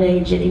not in an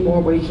age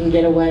anymore where you can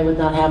get away with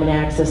not having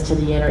access to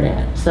the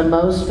internet. So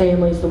most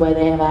families, the way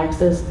they have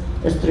access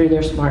is through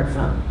their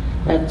smartphone.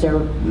 That's their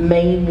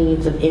main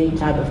means of any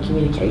type of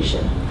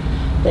communication.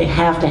 They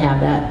have to have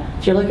that.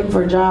 If you're looking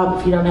for a job,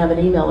 if you don't have an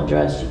email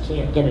address, you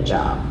can't get a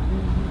job.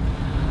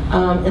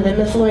 And then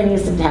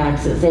miscellaneous and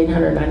taxes,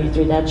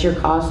 $893. That's your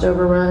cost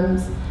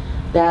overruns.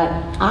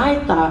 That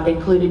I thought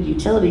included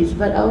utilities,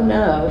 but oh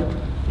no,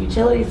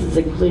 utilities is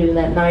included in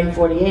that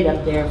 $948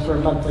 up there for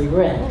monthly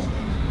rent.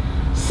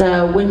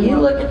 So when you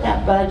look at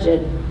that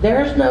budget,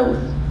 there's no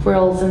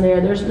frills in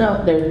there, there's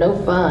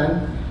no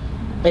fun.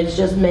 It's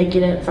just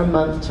making it from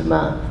month to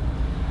month.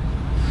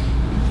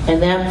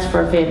 And that's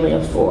for a family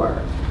of four.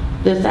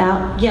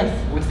 Yes?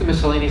 What's the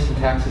miscellaneous and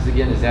taxes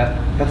again?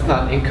 That's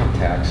not income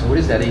tax, so what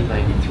is that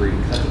 893?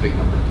 Because that's a big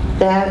number.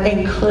 That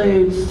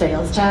includes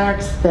sales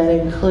tax, that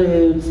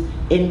includes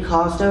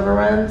in-cost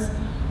overruns.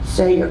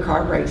 Say your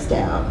car breaks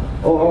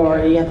down, or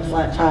you have a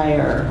flat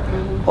tire,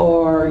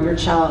 or your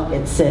child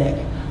gets sick.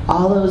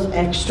 All those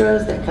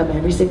extras that come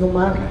every single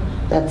month,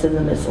 that's in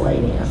the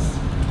miscellaneous.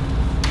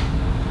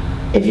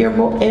 If you're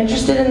more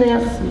interested in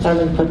this, I'm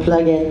going to put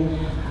plug in.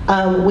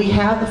 We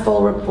have the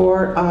full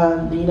report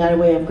on the United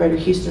Way of Greater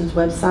Houston's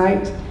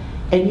website,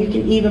 and you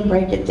can even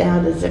break it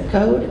down to zip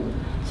code.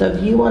 So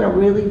if you want to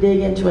really dig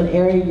into an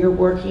area you're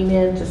working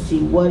in to see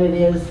what it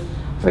is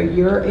for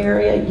your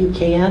area, you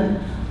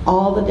can.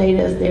 All the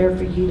data is there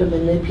for you to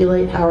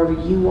manipulate however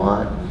you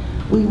want.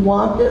 We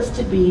want this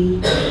to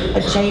be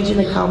a change in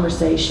the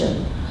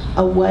conversation,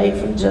 away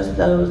from just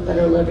those that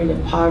are living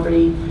in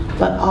poverty,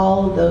 but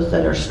all of those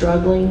that are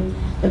struggling,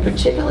 and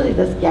particularly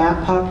this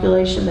gap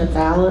population that's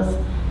Alice,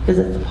 because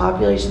it's the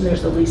population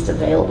there's the least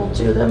available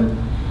to them,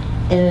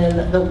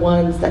 and the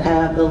ones that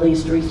have the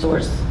least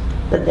resource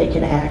that they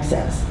can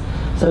access.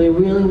 So we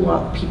really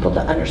want people to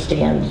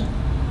understand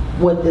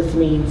what this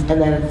means,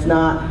 and that it's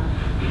not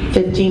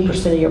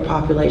 15% of your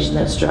population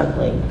that's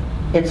struggling,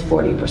 it's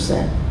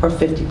 40% or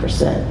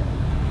 50%,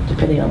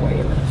 depending on where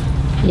you live.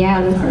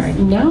 Yeah,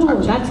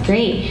 that's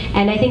great.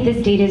 And I think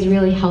this data is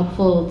really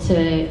helpful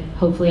to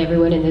hopefully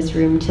everyone in this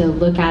room to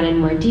look at in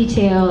more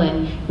detail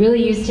and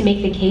really use to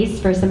make the case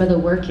for some of the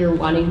work you're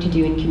wanting to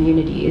do in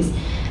communities.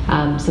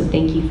 So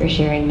thank you for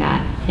sharing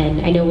that.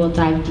 And I know we'll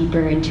dive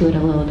deeper into it a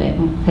little bit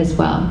as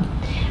well.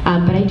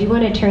 But I do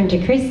want to turn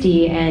to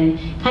Christy and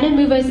kind of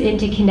move us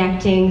into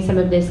connecting some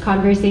of this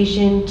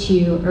conversation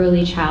to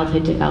early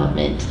childhood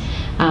development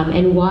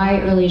and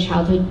why early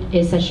childhood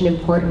is such an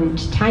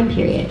important time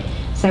period.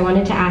 So I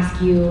wanted to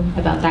ask you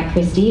about that,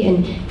 Christy,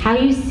 and how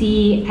you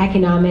see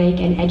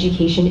economic and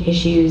education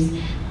issues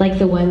like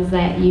the ones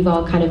that you've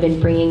all kind of been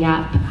bringing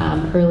up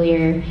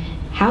earlier.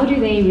 How do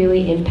they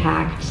really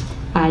impact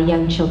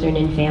young children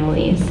and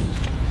families?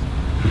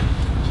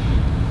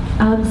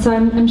 So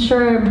I'm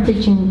sure I'm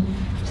preaching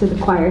to the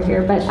choir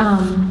here, but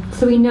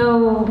so we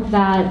know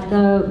that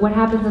what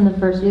happens in the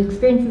the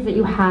experiences that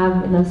you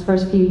have in those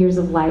first few years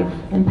of life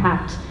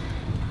impact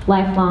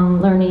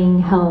lifelong learning,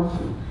 health,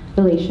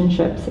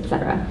 relationships,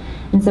 etc.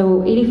 And so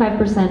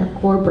 85%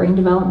 of core brain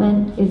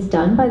development is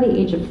done by the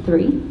age of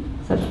 3,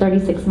 so that's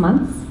 36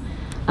 months,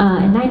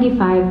 and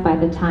 95 by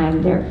the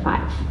time they're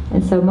 5.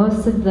 And so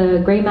most of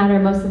the gray matter,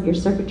 most of your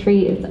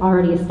circuitry is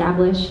already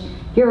established.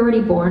 You're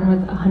already born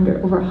with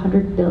over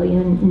 100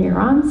 billion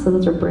neurons, so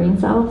those are brain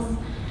cells.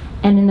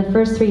 And in the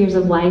first 3 years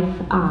of life,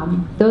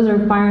 those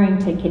are firing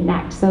to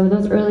connect. So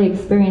those early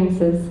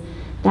experiences,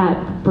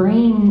 that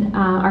brain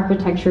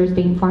architecture is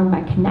being formed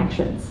by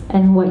connections.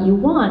 And what you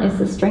want is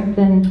to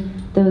strengthen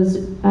those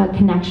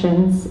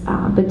connections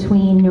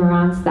between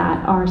neurons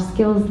that are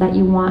skills that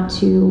you want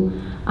to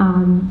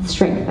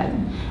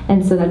strengthen.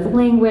 And so that's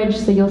language.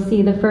 So you'll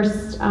see the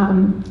first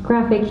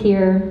graphic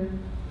here,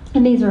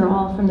 and these are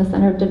all from the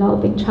Center of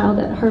Developing Child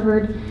at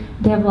Harvard.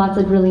 They have lots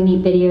of really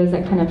neat videos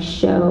that kind of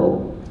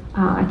show,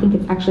 I think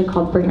it's actually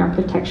called brain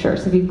architecture.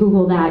 So if you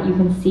Google that, you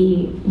can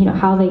see,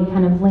 how they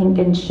kind of link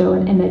and show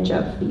an image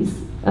of these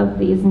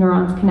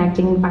neurons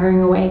connecting and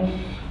firing away.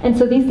 And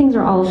so these things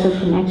are also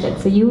connected.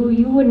 So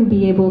you wouldn't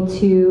be able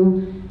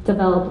to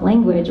develop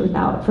language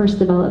without first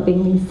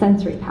developing these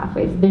sensory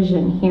pathways,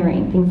 vision,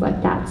 hearing, things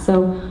like that.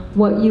 So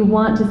what you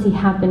want to see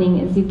happening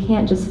is you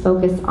can't just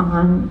focus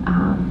on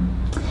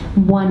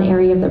one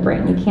area of the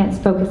brain. You can't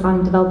focus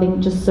on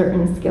developing just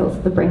certain skills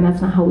of the brain.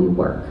 That's not how we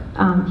work.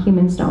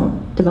 Humans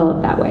don't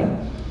develop that way.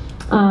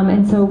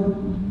 And so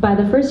by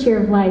the first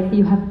year of life,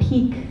 you have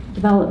peak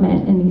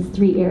development in these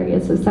three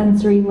areas, so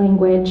sensory,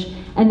 language,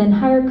 and then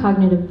higher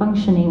cognitive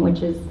functioning,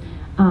 which is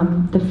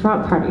the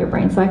front part of your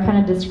brain. So I kind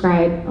of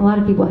describe, a lot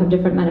of people have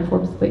different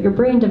metaphors, but your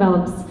brain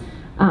develops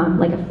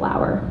like a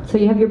flower. So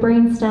you have your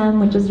brain stem,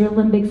 which is your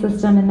limbic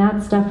system, and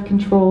that stuff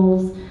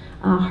controls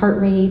heart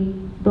rate,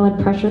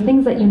 blood pressure,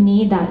 things that you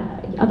need that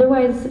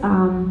otherwise,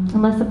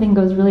 unless something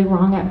goes really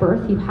wrong at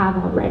birth, you have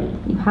already.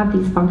 You have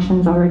these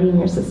functions already in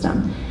your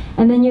system.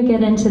 And then you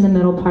get into the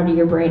middle part of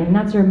your brain, and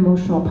that's your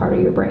emotional part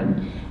of your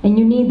brain. And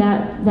you need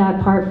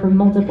that part for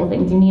multiple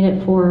things. You need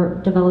it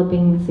for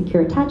developing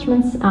secure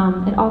attachments.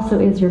 It also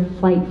is your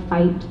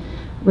flight-fight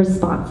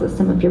response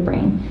system of your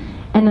brain.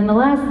 And then the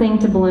last thing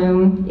to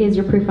bloom is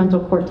your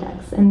prefrontal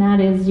cortex, and that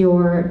is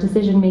your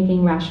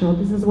decision-making rational.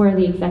 This is where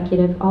the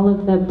executive, all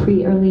of the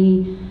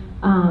early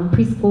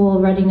preschool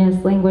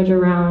readiness language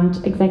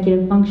around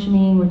executive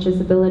functioning, which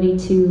is ability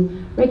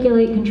to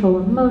regulate, control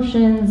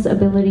emotions,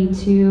 ability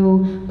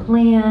to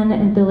plan,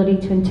 ability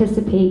to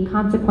anticipate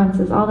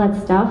consequences, all that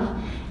stuff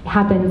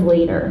happens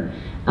later.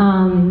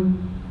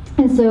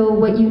 And so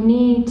what you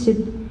need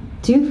to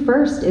do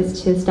first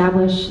is to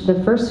establish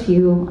the first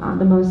few,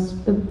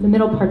 the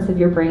middle parts of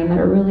your brain that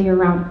are really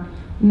around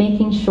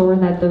making sure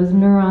that those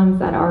neurons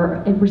that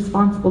are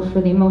responsible for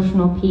the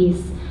emotional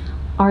piece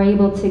are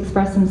able to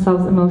express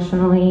themselves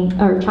emotionally,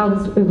 or a child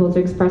is able to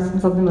express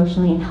themselves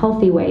emotionally in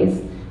healthy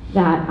ways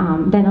that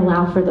then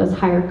allow for those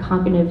higher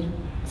cognitive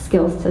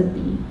skills to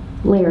be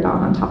layered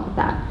on top of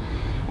that.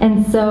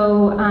 And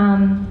so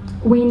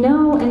we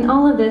know, and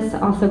all of this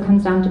also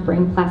comes down to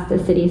brain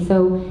plasticity.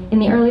 So in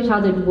the early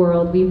childhood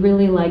world, we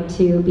really like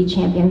to be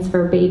champions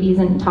for babies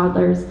and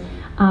toddlers.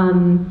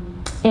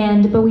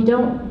 But we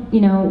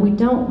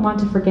don't want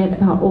to forget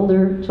about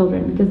older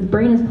children, because the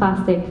brain is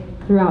plastic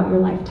throughout your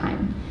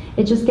lifetime.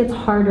 It just gets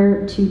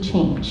harder to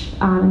change,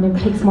 and it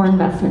takes more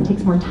investment,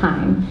 takes more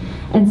time.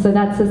 And so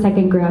that's the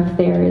second graph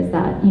there, is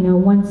that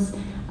once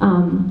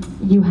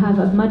you have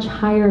a much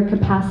higher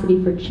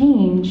capacity for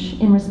change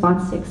in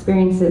response to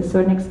experiences. So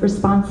in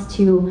response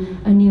to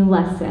a new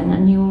lesson, a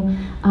new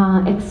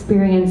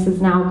experience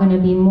is now going to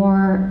be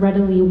more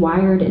readily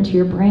wired into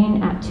your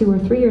brain at 2 or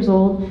 3 years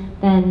old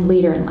than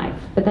later in life.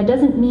 But that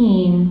doesn't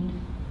mean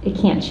it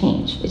can't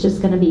change. It's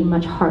just going to be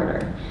much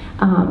harder.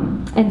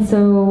 And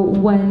so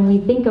when we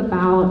think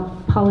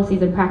about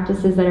policies and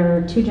practices that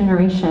are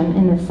 2-generation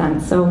in this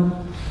sense, so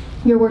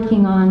you're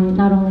working on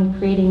not only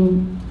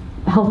creating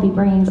healthy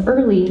brains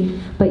early,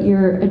 but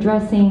you're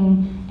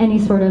addressing any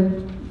sort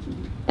of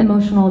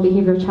emotional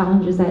behavioral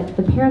challenges that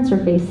the parents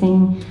are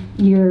facing,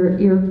 you're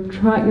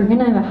going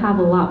to have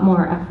a lot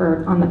more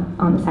effort on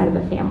the side of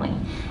the family.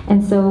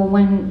 And so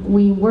when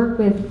we work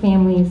with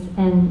families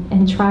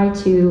and try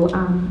to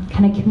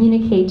kind of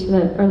communicate to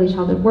the early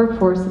childhood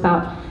workforce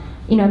about,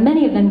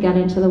 many of them get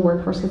into the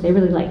workforce because they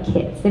really like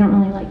kids. They don't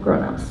really like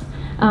grown-ups.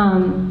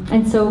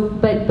 And so,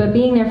 but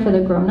being there for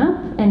the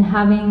grown-up and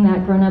having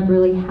that grown-up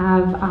really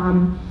have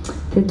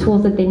the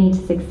tools that they need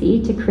to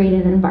succeed to create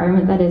an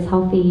environment that is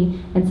healthy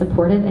and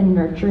supportive and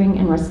nurturing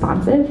and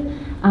responsive,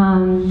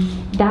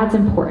 that's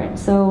important.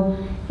 So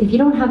if you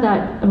don't have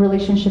that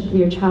relationship with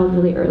your child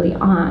really early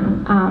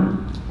on,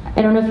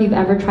 I don't know if you've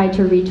ever tried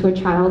to read to a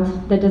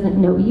child that doesn't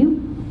know you.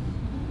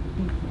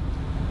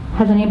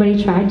 Has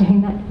anybody tried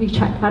doing that? Have you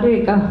tried? How did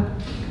it go?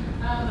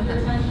 The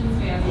attention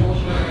span's a little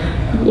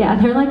shorter. Yeah,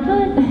 they're like,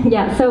 what?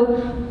 Yeah,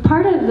 so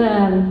part of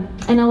the,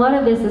 and a lot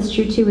of this is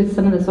true too with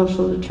some of the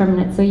social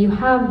determinants. So you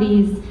have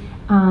these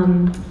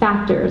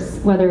factors,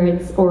 whether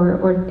it's, or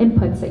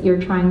inputs that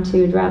you're trying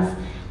to address,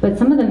 but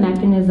some of the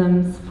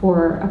mechanisms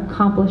for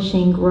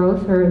accomplishing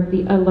growth or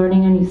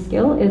learning a new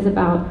skill is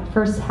about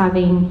first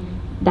having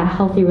that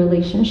healthy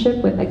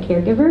relationship with a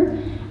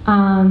caregiver.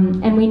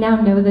 And we now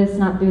know this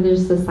not through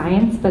just the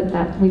science, but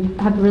that we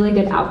have really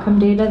good outcome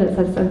data that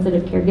says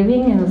sensitive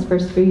caregiving in those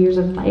first few years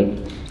of life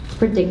is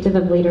predictive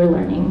of later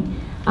learning.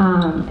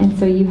 And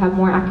so you have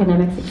more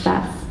academic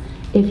success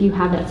if you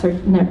have that sort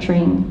of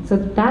nurturing. So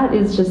that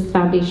is just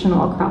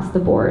foundational across the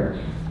board.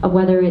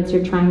 Whether it's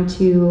you're trying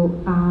to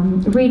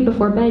read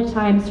before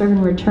bedtime, serve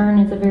and return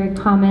is a very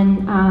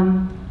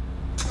common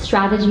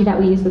strategy that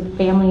we use with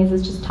families,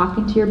 is just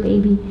talking to your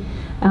baby.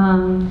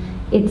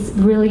 It's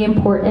really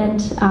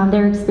important.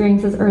 Their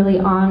experiences early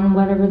on,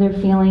 whatever they're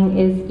feeling,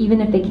 is even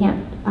if they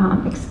can't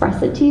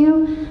express it to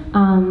you,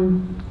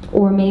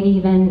 or maybe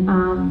even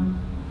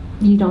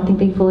you don't think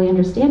they fully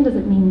understand,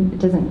 doesn't mean it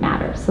doesn't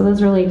matter. So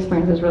those early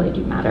experiences really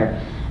do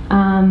matter.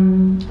 I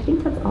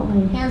think that's all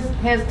I...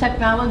 Has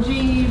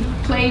technology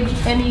played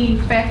any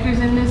factors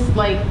in this,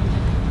 like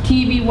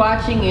TV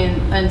watching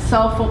and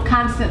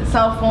constant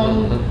cell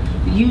phone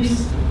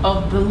use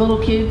of the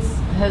little kids?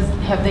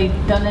 Have they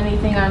done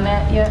anything on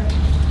that yet?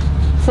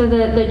 So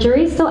the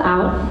jury's still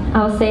out.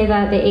 I'll say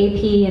that the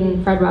AP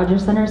and Fred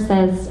Rogers Center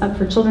says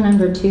for children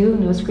under 2,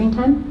 no screen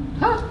time.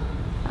 Huh.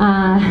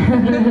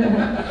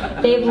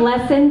 They've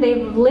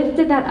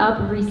lifted that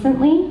up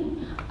recently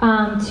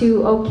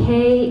to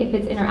okay if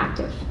it's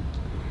interactive.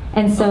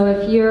 And so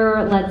if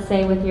you're, let's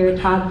say, with your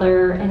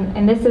toddler,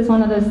 and this is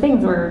one of those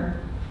things where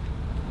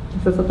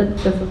this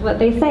is what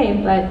they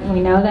say, but we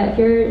know that if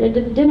you're at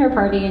a dinner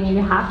party and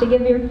you have to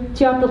give your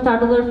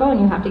toddler a phone,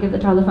 you have to give the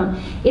toddler a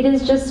phone. It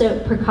is just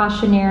a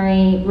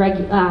precautionary,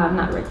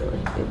 not regular,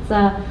 it's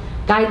a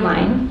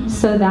guideline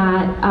so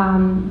that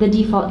the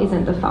default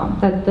isn't the phone,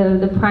 that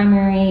the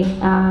primary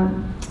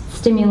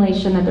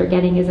stimulation that they're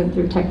getting isn't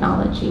through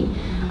technology.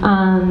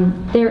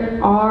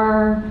 There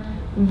are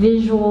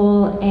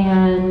visual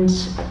and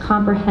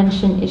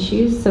comprehension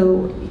issues,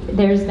 so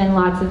there's been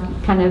lots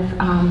of kind of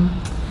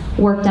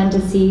work done to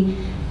see,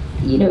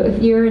 you know,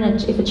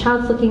 if a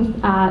child's looking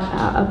at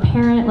a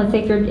parent, let's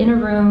say if you're in a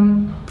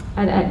room,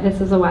 this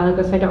was a while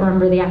ago so I don't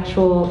remember the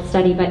actual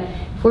study, but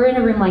if we're in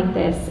a room like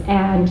this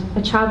and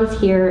a child is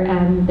here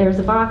and there's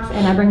a box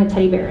and I bring a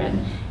teddy bear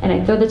in and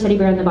I throw the teddy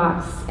bear in the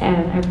box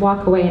and I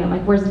walk away and I'm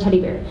like, where's the teddy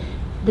bear?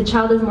 The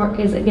child is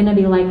going to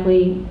be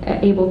likely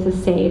able to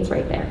say it's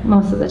right there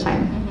most of the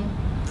time.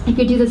 If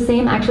you do the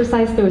same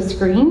exercise through a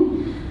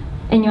screen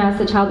and you ask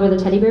the child where the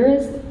teddy bear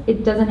is,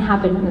 it doesn't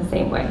happen in the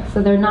same way.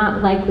 So they're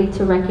not likely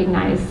to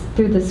recognize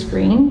through the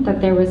screen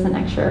that there was an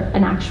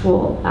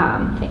actual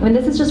thing. And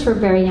this is just for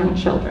very young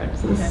children.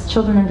 So this is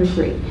children under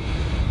 3.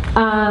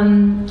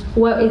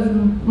 What is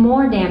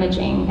more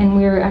damaging, and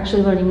we're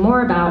actually learning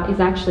more about, is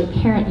actually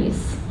parent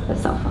use of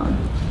cell phone.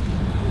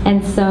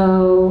 And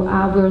so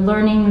we're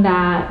learning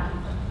that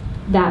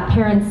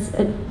parents'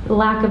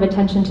 lack of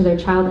attention to their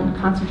child and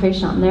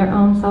concentration on their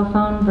own cell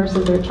phone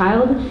versus their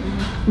child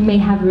may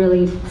have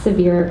really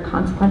severe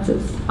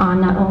consequences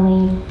on not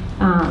only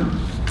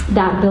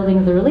that building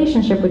of the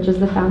relationship, which is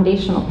the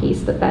foundational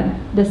piece, but then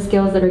the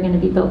skills that are going to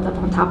be built up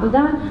on top of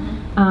that.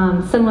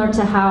 Similar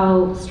to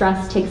how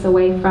stress takes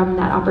away from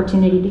that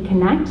opportunity to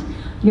connect,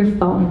 your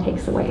phone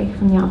takes away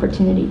from the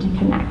opportunity to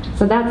connect.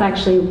 So that's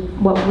actually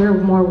what we're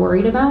more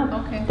worried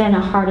about than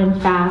a hard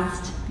and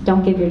fast,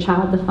 don't give your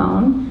child the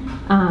phone,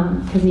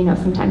 because you know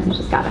sometimes you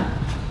just gotta,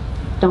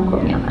 don't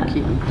quote me on that.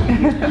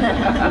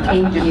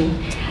 Thank you.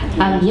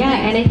 Yeah,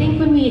 and I think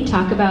when we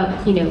talk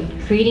about, you know,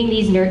 creating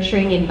these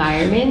nurturing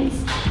environments,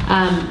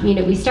 you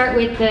know, we start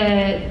with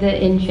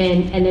the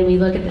infant and then we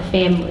look at the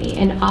family,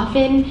 and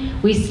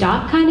often we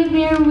stop kind of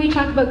there when we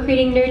talk about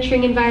creating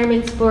nurturing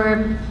environments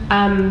for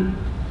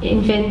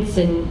infants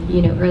and,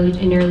 you know,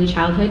 early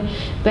childhood.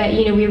 But,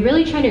 you know, we're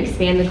really trying to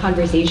expand the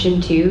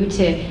conversation too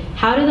to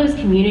how do those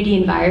community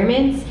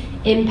environments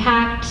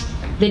impact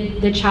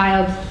the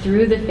child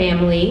through the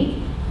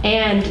family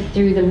and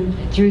through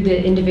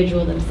the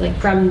individual, like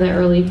from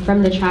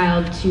the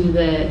child to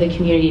the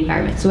community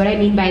environment. So what I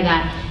mean by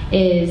that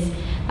is,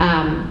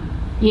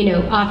 you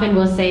know, often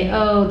we'll say,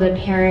 oh, the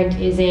parent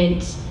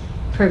isn't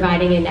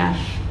providing enough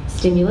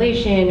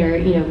stimulation or,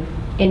 you know,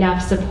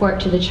 enough support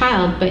to the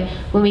child. But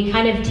when we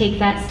kind of take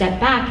that step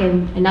back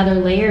and another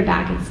layer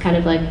back, it's kind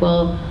of like,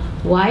 well,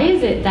 why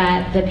is it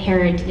that the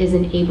parent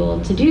isn't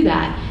able to do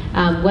that?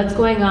 What's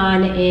going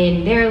on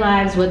in their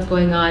lives? What's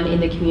going on in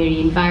the community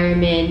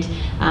environment?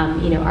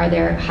 You know, are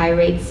there high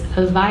rates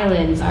of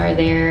violence? Are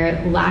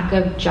there lack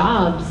of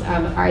jobs?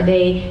 Are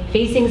they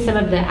facing some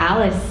of the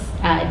Alice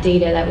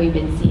data that we've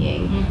been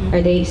seeing?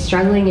 Are they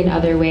struggling in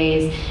other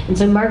ways? And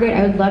so, Margaret,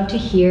 I would love to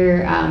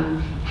hear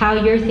how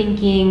you're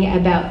thinking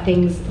about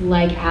things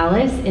like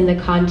Alice in the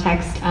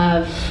context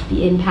of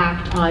the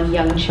impact on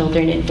young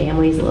children and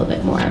families a little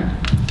bit more.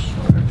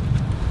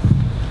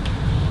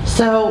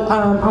 So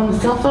on the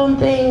cell phone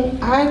thing,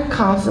 I've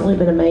constantly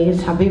been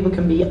amazed how people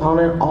can be on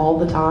it all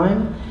the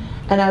time.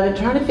 And I've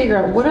been trying to figure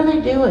out, what are they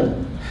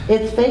doing?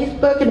 It's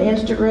Facebook and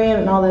Instagram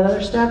and all that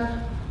other stuff.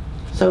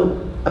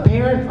 So a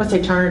parent, let's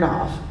say, turn it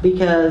off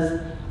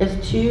because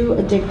it's too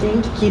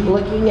addicting to keep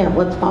looking at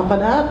what's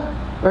popping up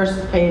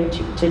versus paying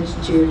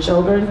attention to your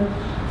children.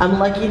 I'm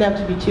lucky enough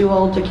to be too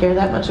old to care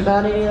that much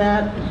about any of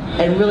that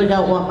and really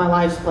don't want my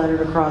life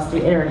splattered across the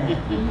internet.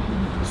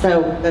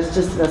 So that's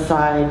just an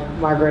aside,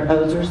 Margaret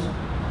Oser's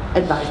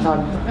advice on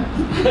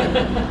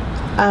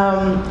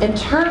in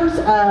terms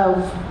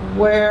of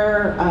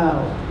where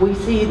we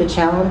see the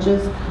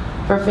challenges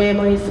for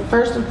families,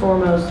 first and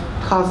foremost,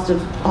 cost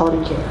of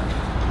quality care.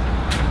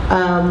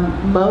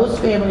 Most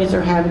families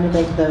are having to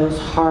make those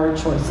hard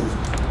choices.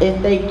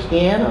 If they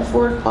can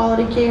afford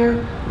quality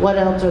care, what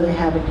else are they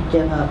having to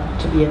give up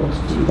to be able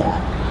to do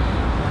that?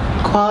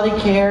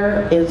 Quality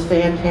care is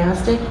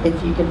fantastic if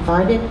you can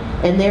find it,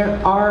 and there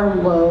are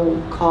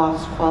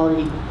low-cost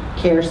quality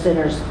care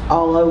centers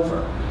all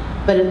over,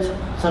 but it's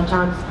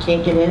sometimes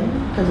can't get in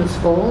because it's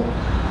full,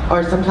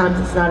 or sometimes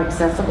it's not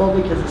accessible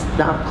because it's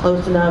not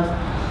close enough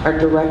or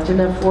direct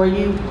enough for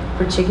you,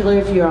 particularly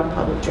if you're on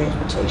public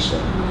transportation.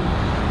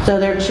 So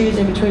they're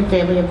choosing between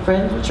family and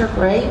friends, which are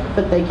great,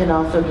 but they can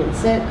also get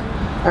sick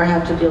or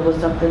have to deal with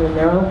something in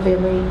their own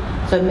family,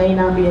 so it may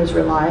not be as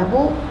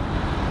reliable.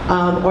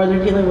 Or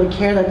they're dealing with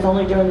care that's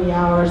only during the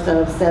hours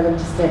of 7 to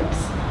 6,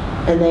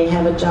 and they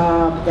have a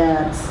job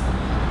that's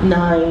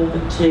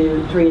 9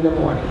 to 3 in the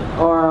morning,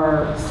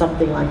 or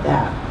something like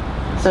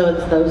that. So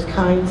it's those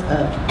kinds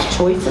of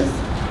choices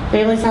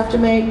families have to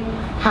make.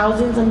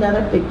 Housing's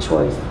another big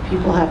choice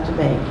people have to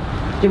make.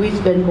 Do we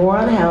spend more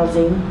on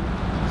housing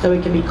so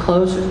we can be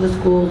closer to the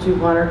schools we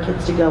want our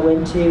kids to go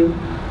into,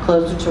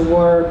 closer to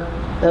work,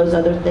 those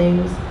other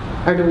things?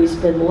 Or do we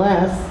spend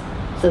less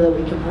so that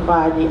we can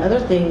provide the other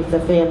things the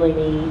family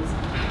needs,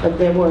 but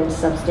then we're in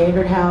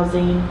substandard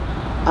housing,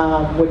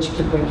 which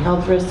can bring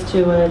health risks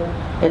to it.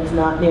 It's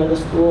not near the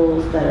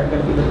schools that are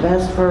going to be the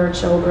best for our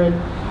children,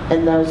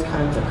 and those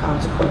kinds of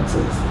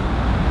consequences.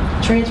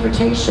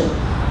 Transportation.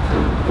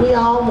 We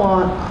all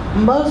want,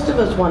 most of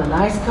us want a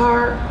nice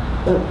car,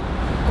 but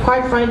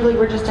quite frankly,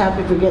 we're just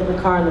happy if we get in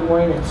the car in the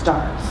morning and it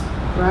starts,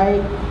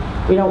 right?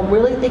 We don't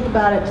really think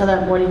about it till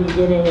that morning you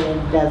get in and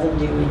it doesn't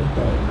do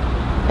anything.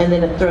 And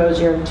then it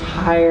throws your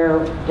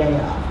entire day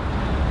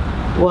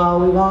off. Well,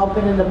 we've all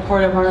been in the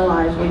part of our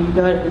lives where you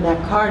go in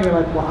that car and you're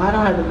like, well, I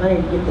don't have the money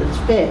to get this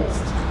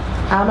fixed.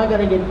 How am I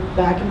going to get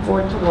back and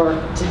forth to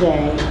work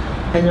today?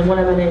 And then what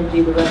am I going to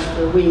do the rest of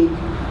the week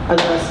or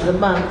the rest of the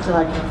month till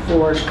I can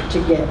afford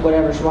to get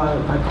whatever's wrong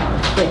with my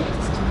car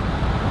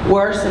fixed?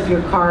 Worse if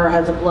your car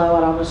has a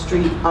blowout on the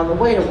street on the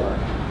way to work.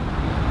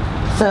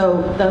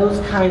 So those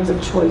kinds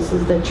of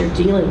choices that you're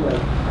dealing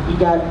with. You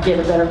got to get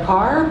a better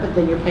car, but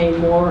then you're paying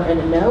more in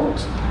a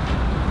note,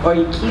 or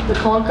you keep the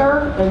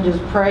clunker and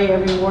just pray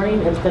every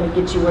morning it's going to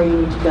get you where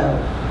you need to go.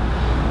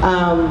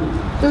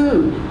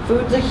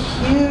 Food's a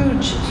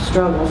huge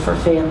struggle for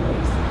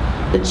families.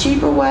 The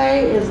cheaper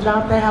way is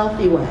not the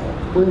healthy way.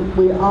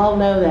 We all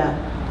know that.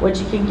 What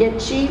you can get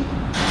cheap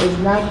is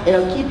not,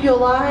 it'll keep you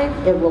alive,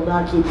 it will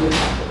not keep you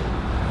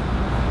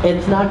healthy.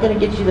 It's not going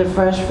to get you the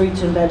fresh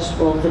fruits and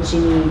vegetables that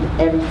you need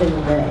every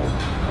single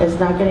day. It's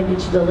not going to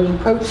get you the lean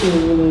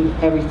protein you need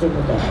every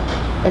single day.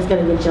 It's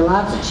going to get you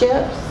lots of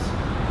chips,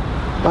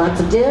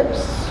 lots of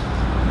dips,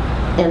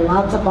 and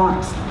lots of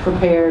boxed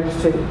prepared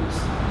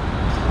foods.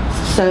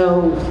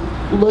 So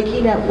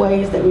looking at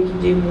ways that we can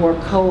do more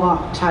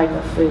co-op type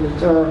of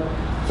foods, or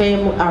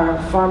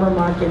farmer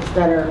markets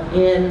that are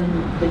in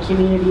the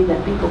community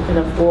that people can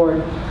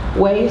afford,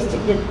 ways to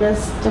get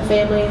this to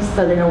families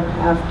so they don't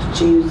have to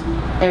choose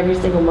every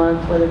single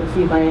month whether to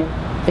feed my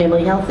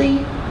family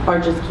healthy or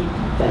just keep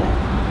them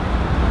fed.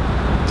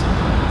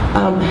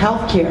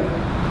 Healthcare,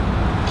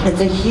 it's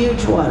a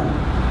huge one.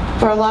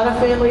 For a lot of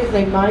families,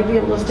 they might be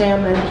able to stay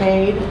on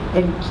Medicaid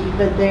and keep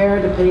it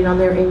there depending on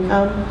their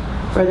income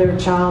for their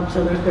child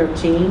till they're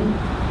 13.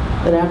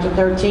 Then after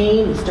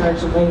 13, it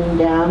starts waning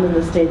down in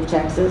the state of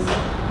Texas.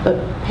 But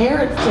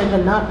parents tend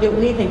to not do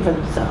anything for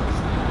themselves.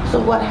 So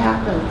what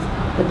happens?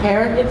 The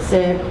parent gets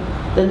sick,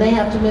 then they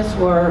have to miss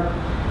work,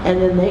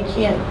 and then they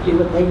can't do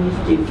what they need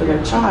to do for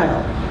their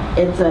child.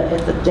 It's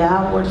a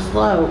downward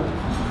slope.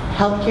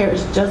 Healthcare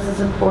is just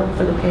as important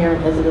for the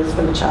parent as it is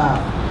for the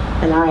child.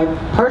 And I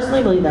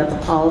personally believe that's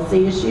a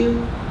policy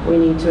issue we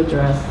need to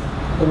address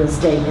in the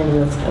state and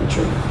in this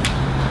country.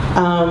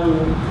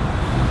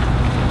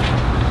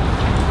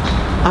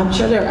 I'm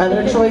sure there are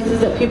other choices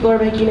that people are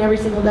making every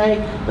single day,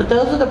 but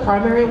those are the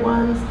primary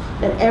ones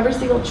that every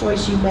single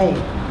choice you make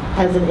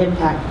has an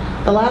impact.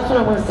 The last one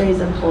I want to say is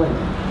employment.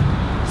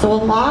 So a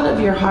lot of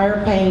your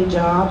higher paying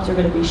jobs are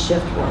going to be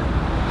shift work.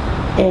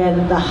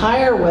 And the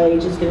higher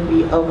wage is going to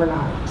be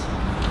overnight.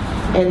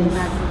 And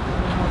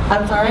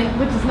I'm sorry?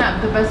 Which is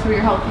not the best for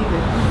your health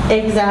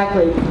either.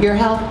 Exactly. Your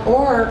health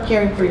or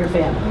caring for your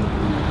family.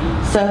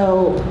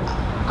 So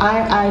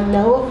I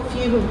know of a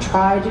few who've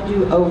tried to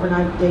do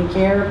overnight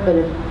daycare,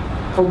 but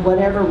for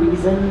whatever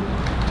reason,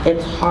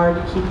 it's hard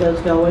to keep those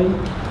going.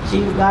 So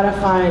you've got to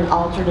find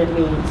alternate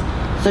means.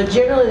 So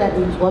generally that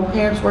means one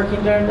parent's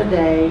working during the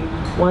day,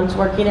 one's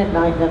working at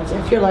night. That's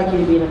if you're lucky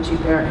to be in a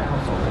two-parent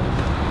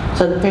household.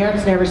 So the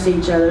parents never see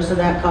each other, so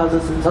that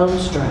causes its own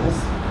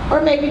stress.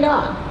 Or maybe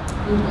not.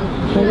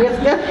 Maybe it's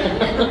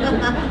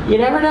good. You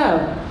never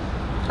know.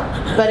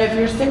 But if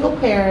you're a single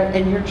parent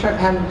and you're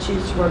having to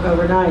choose to work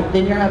overnight,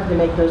 then you're having to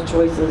make those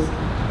choices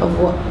of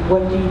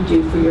what do you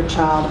do for your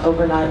child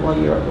overnight while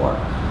you're at work.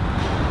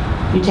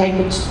 You take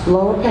a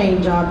lower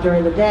paying job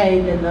during the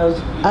day, then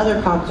those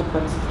other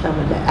consequences come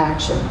into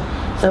action.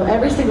 So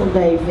every single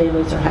day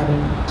families are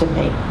having to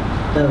make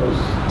those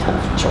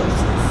tough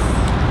choices.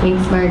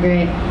 Thanks,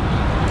 Margaret.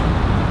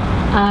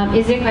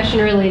 Is there a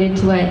question related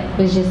to what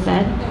was just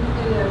said?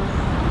 It is.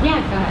 Yeah,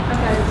 go ahead.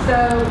 Okay, so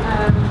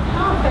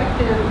how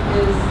effective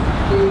is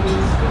the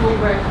school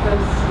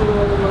breakfast,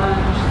 school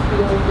lunch,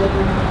 school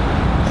dinner,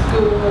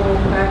 school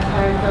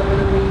backpack over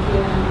the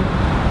weekend,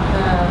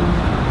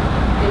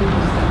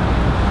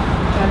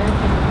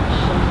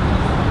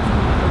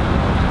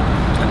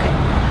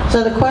 Okay.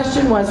 So the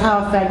question was,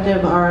 how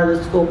effective are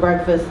the school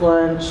breakfast,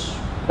 lunch,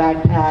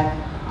 backpack,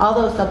 all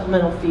those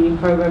supplemental feeding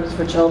programs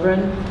for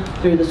children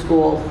through the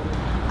schools?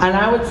 And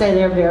I would say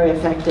they're very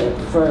effective.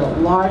 For a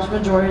large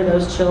majority of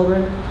those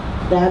children,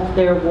 that's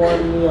their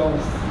one meal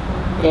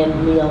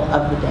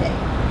of the day.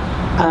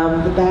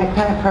 The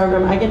backpack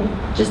program, I can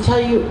just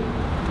tell you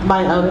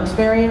my own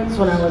experience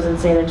when I was in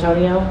San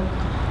Antonio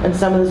and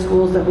some of the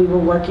schools that we were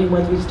working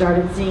with, we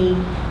started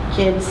seeing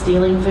kids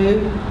stealing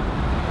food.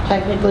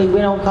 Technically, we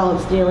don't call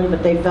it stealing,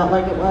 but they felt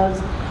like it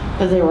was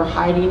because they were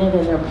hiding it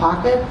in their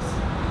pockets.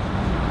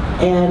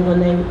 And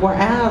when they were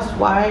asked,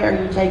 why are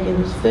you taking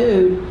this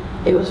food?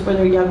 It was for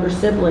their younger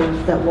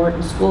siblings that weren't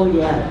in school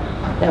yet,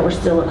 that were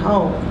still at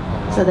home,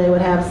 so they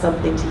would have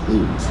something to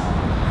eat.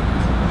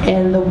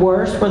 And the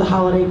worst were the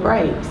holiday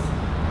breaks,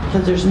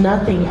 because there's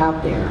nothing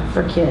out there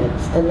for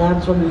kids, and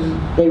that's when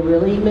they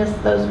really miss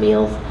those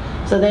meals.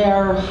 So they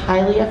are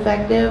highly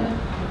effective,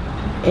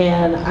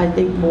 and I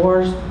think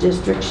more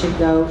districts should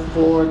go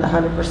for the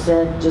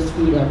 100% just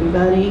feed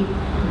everybody,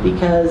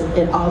 because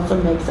it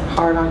also makes it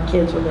hard on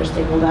kids when they're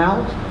singled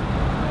out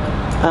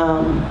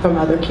from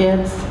other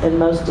kids, and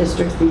most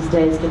districts these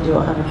days can do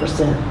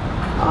 100%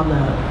 on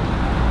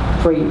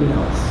the free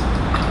meals.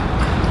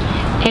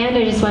 And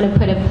I just want to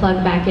put a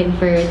plug back in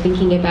for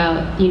thinking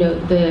about,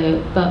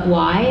 but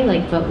why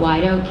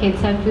don't kids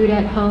have food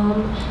at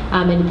home?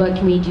 And what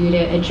can we do to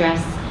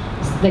address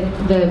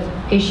the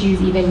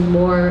issues even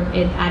more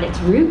at its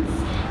roots?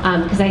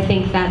 Because I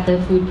think that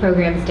the food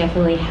programs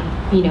definitely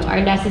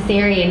are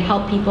necessary and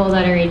help people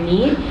that are in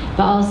need,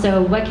 but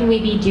also what can we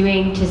be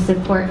doing to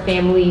support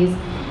families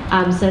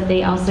so that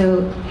they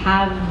also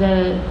have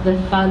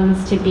the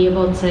funds to be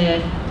able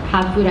to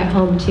have food at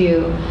home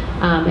too,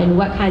 and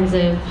what kinds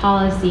of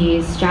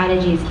policies,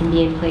 strategies can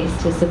be in place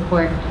to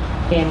support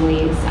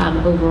families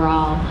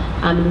overall,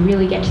 and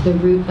really get to the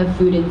root of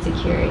food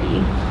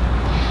insecurity.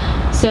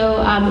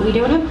 So we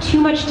don't have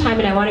too much time,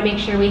 and I want to make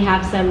sure we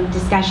have some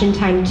discussion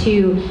time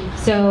too.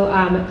 So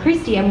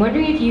Christy, I'm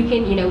wondering if you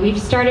can,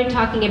 we've started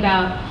talking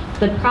about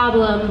the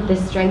problem, the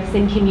strengths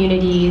in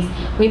communities.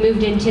 We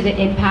moved into the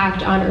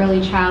impact on early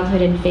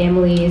childhood and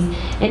families.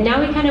 And now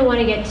we kind of want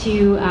to get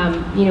to,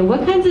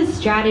 what kinds of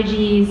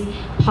strategies,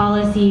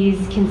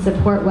 policies can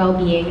support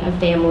well-being of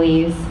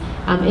families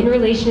in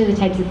relation to the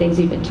types of things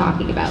we've been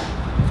talking about.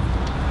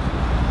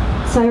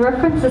 So I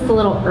referenced this a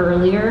little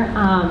earlier,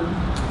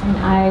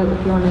 and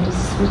if you want to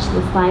just switch to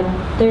the slide,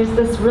 there's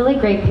this really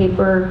great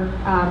paper.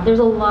 There's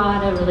a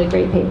lot of really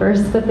great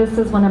papers, but this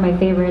is one of my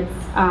favorites.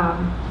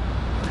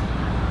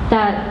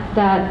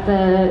 That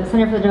the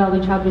Center for the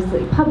Developing Child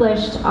recently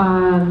published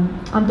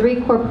on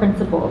 3 core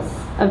principles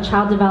of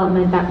child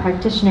development that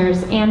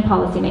practitioners and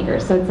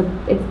policymakers, so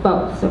it's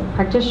both. So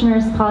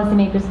practitioners,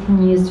 policymakers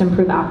can use to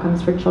improve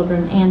outcomes for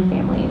children and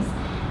families.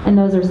 And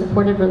those are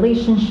supportive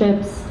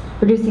relationships,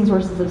 reducing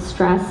sources of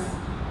stress,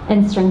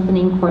 and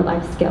strengthening core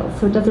life skills.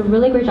 So it does a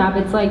really great job.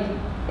 It's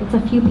a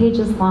few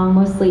pages long,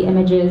 mostly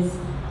images.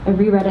 I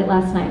reread it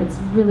last night. It's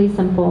really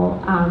simple,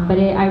 but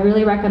I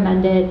really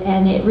recommend it,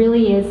 and it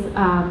really is,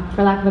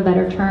 for lack of a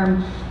better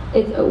term,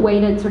 it's a way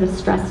to sort of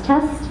stress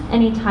test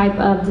any type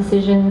of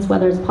decisions,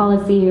 whether it's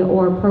policy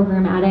or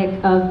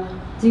programmatic, of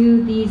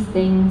do these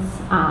things,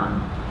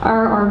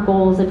 are our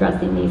goals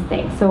addressing these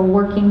things? So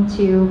working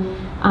to,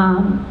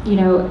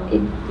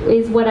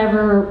 is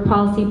whatever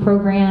policy,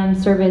 program,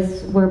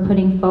 service we're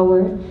putting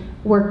forward,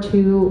 work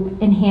to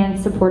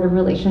enhance supportive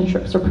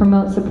relationships or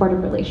promote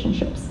supportive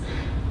relationships.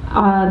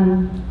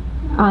 On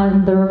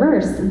the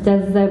reverse,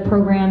 does the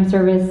program,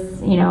 service,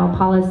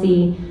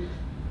 policy,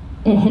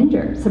 it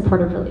hinder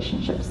supportive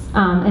relationships?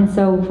 And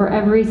so for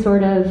every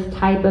sort of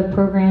type of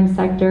program,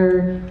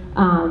 sector,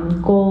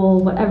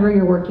 goal, whatever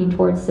you're working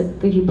towards,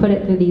 if you put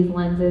it through these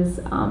lenses,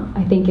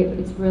 I think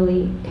it's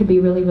really, could be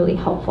really, really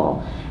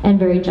helpful and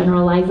very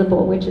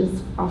generalizable, which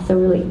is also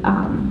really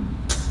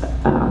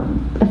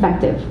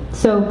effective.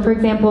 So for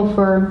example,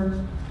 for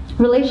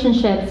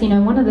relationships,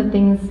 one of the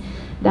things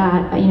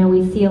that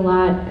we see a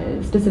lot,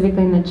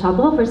 specifically in the child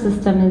welfare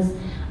system, is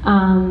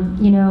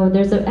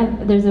there's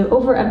an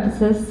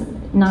overemphasis,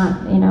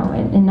 not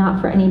and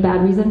not for any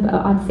bad reason, but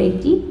on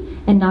safety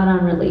and not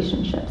on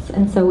relationships.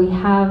 And so we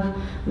have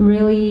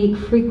really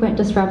frequent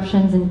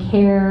disruptions in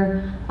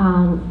care,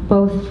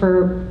 both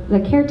for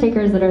the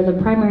caretakers that are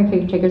the primary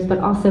caretakers, but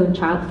also in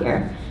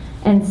childcare.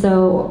 And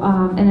so,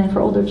 and then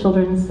for older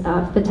children's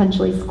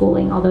potentially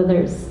schooling, although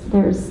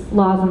there's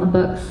laws on the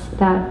books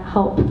that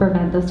help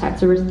prevent those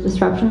types of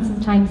disruptions,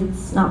 sometimes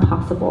it's not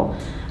possible.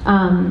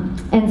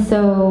 And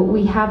so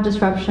we have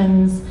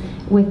disruptions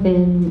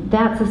within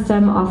that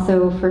system,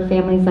 also for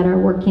families that are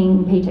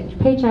working paycheck to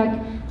paycheck,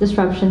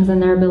 disruptions in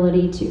their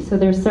ability to. So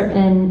there's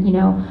certain,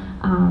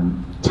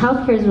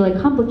 childcare is really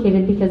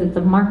complicated because it's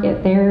a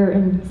market. They're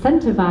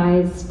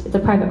incentivized, it's a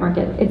private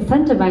market, it's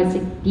incentivized to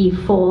be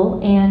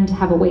full and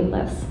have a wait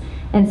list.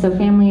 And so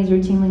families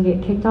routinely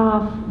get kicked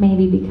off,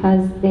 maybe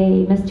because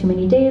they missed too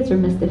many days or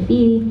missed a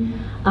fee.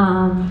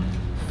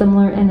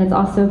 And it's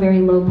also a very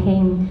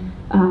low-paying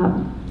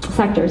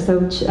sector.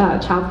 So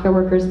child care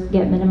workers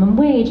get minimum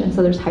wage, and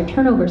so there's high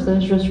turnover, so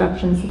there's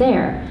disruptions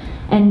there.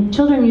 And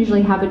children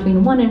usually have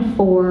between 1 and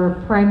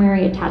 4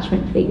 primary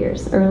attachment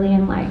figures early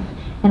in life.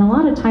 And a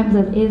lot of times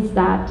it is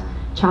that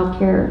child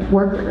care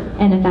worker,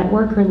 and if that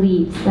worker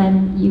leaves,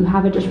 then you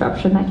have a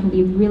disruption that can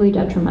be really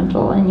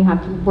detrimental, and you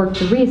have to work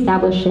to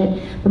reestablish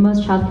it, but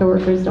most child care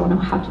workers don't know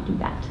how to do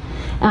that.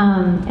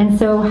 And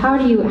so how are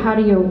you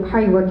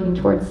working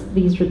towards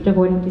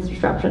avoiding these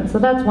disruptions? So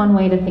that's one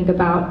way to think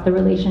about the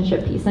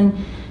relationship piece, and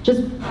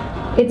just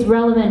it's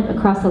relevant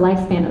across the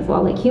lifespan as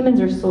well. Like, humans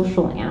are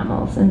social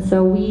animals, and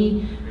so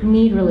we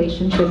need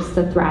relationships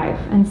to thrive,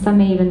 and some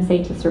may even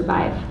say to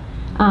survive.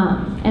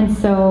 And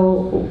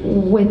so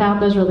without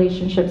those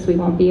relationships, we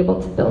won't be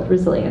able to build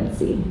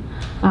resiliency.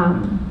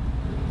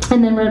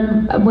 And then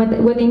what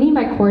they mean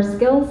by core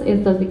skills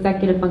is those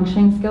executive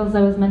functioning skills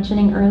I was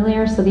mentioning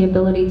earlier. So the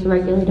ability to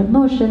regulate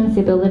emotions,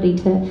 the ability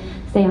to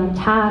stay on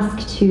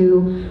task,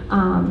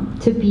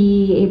 to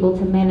be able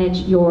to manage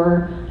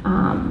your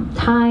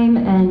time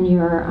and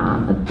your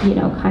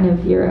kind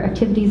of your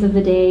activities of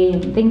the day,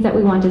 and things that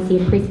we want to see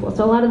in preschool.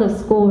 So a lot of those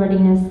school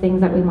readiness things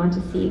that we want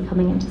to see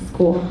coming into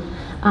school.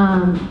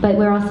 But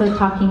we're also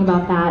talking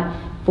about that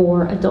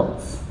for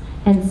adults.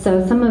 And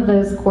so some of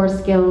those core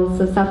skills,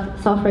 the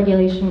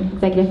self-regulation,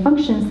 executive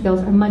function skills,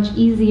 are much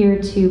easier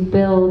to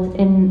build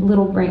in not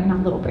little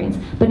brains,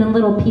 but in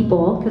little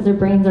people, because their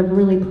brains are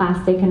really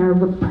plastic and are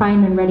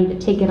primed and ready to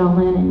take it all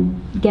in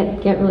and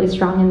get really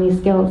strong in these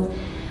skills.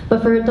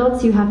 But for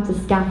adults, you have to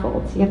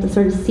scaffold. You have to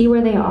sort of see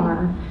where they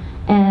are.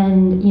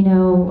 And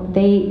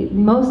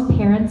most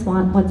parents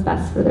want what's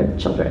best for their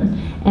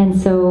children. And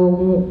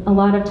so a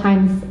lot of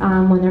times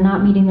when they're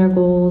not meeting their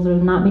goals or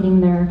not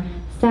meeting their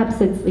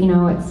steps, it's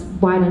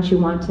why don't you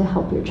want to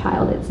help your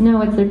child? It's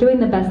they're doing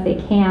the best they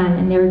can,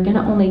 and they're going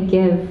to only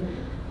give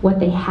what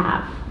they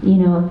have.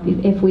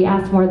 If we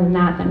ask more than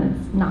that, then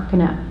it's not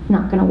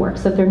gonna work.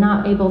 So if they're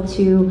not able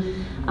to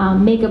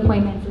make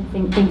appointments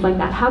and things like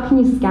that, how can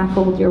you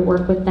scaffold your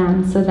work with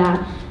them so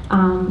that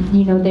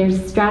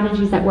there's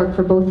strategies that work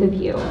for both of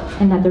you,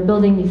 and that they're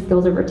building these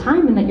skills over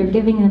time, and that you're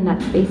giving them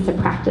that space to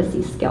practice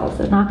these skills.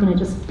 They're not going to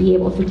just be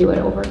able to do it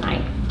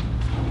overnight.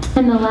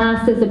 And the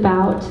last is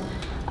about,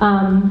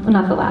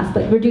 not the last,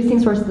 but reducing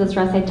sources of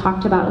stress I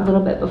talked about a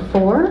little bit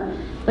before.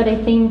 But I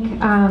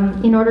think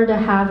in order to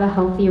have a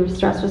healthy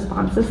stress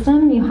response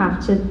system, you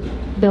have to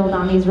build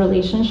on these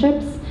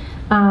relationships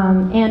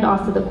and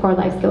also the core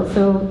life skills.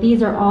 So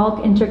these are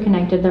all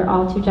interconnected. They're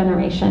all 2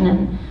 generation,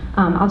 and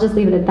I'll just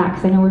leave it at that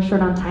because I know we're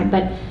short on time,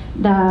 but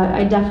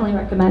I definitely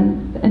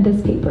recommend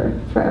this paper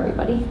for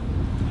everybody.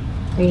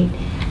 Great.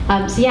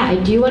 So yeah, I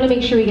do want to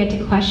make sure we get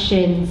to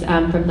questions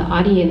from the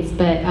audience,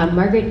 but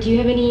Margaret, do you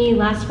have any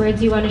last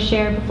words you want to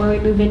share before we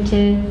move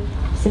into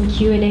some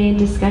Q&A and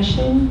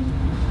discussion?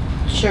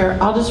 Sure,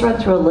 I'll just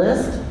run through a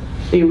list,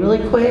 be really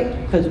quick,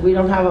 because we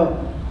don't have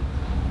a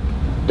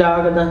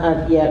dog in the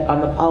hunt yet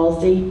on the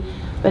policy,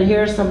 but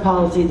here are some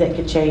policies that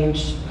could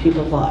change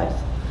people's lives.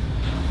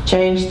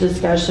 Change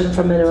discussion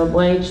from minimum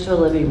wage to a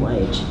living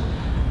wage.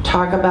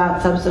 Talk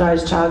about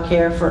subsidized child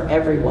care for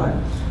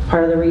everyone.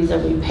 Part of the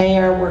reason we pay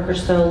our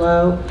workers so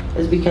low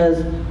is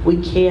because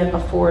we can't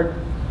afford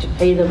to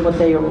pay them what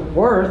they are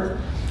worth,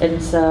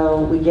 and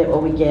so we get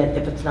what we get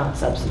if it's not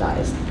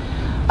subsidized.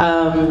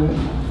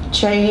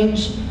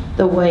 Change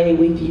the way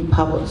we view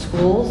public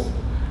schools.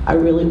 I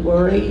really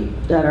worry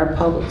that our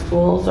public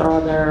schools are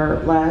on their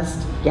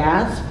last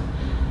gasp,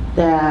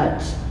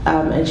 that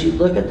as you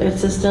look at their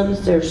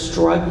systems, they're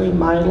struggling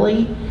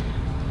mightily,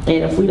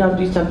 and if we don't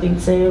do something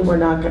soon, we're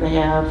not going to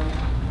have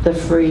the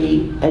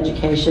free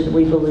education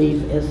we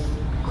believe is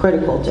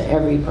critical to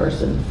every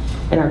person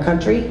in our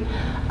country.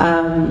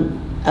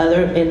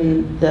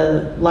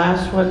 The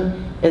last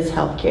one is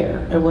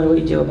healthcare, and what do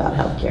we do about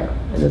healthcare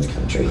in this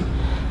country?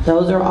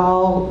 Those are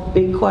all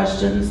big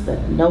questions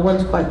that no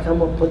one's quite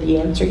come up with the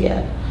answer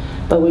yet,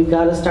 but we've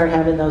got to start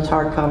having those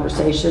hard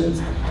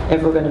conversations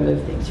if we're going to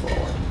move things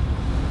forward.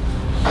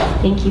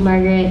 Thank you,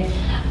 Margaret.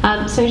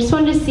 So I just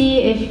wanted to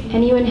see if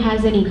anyone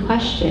has any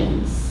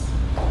questions.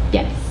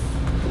 Yes.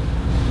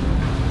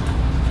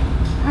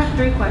 I have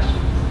 3 questions,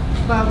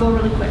 but I'll go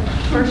really quick.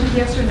 First is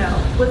yes or no.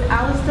 Was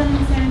Alice done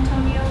in San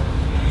Antonio?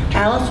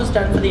 Alice was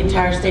done for the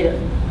entire state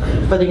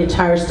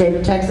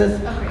of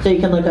Texas, Okay. so you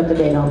can look up the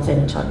data on San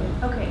Antonio.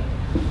 Okay.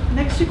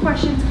 Next 2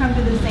 questions come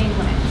to the same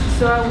lens.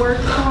 So I work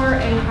for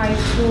a high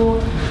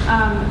school,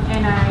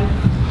 and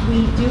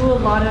we do a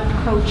lot of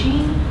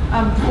coaching.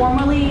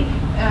 Formally,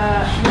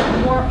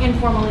 more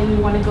informally,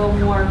 we want to go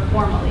more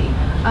formally.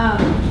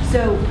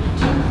 So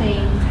 2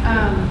 things.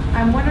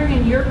 I'm wondering,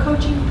 in your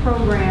coaching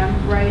program,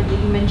 right,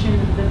 that you mentioned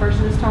the first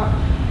of this talk,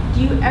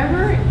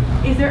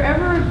 is there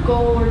ever a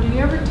goal, or do you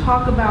ever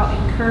talk about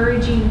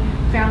encouraging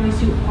families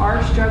who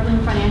are struggling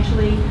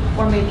financially,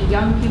 or maybe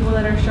young people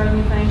that are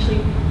struggling financially,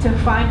 to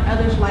find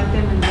others like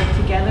them and live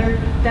together.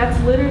 That's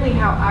literally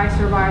how I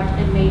survived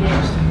and made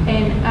it.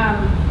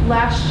 And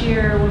last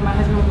year, when my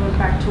husband went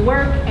back to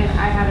work and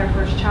I had our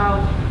first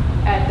child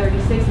at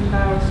 36 and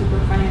thought I was super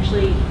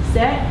financially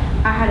set,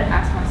 I had to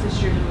ask my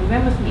sister to move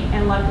in with me.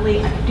 And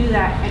luckily, I could do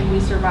that, and we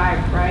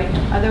survived, right?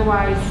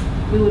 Otherwise,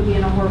 we would be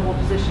in a horrible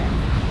position.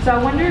 So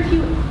I wonder if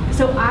you,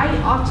 so I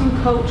often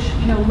coach,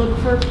 look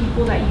for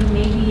people that you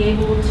may be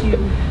able to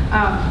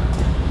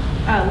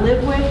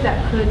live with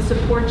that could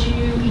support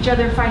each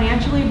other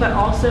financially, but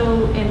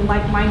also in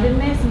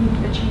like-mindedness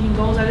and achieving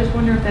goals. I just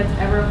wonder if that's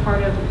ever a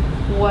part of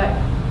what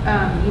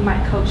you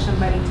might coach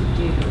somebody to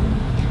do.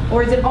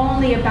 Or is it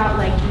only about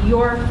like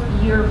your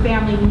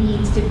family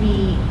needs to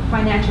be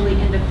financially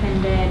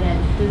independent,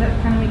 and does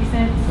that kind of make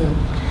sense?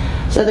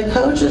 Mm-hmm. So the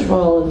coach's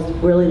role is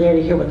really there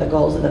to hear what the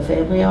goals of the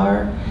family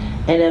are.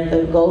 And if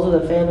the goals of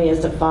the family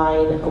is to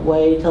find a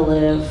way to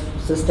live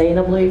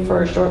sustainably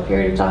for a short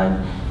period of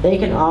time, they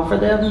can offer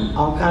them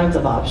all kinds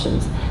of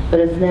options, but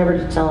it's never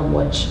to tell them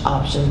which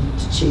option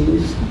to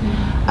choose.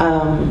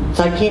 Mm-hmm.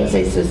 So I can't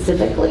say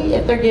specifically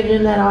if they're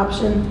given that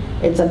option.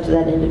 It's up to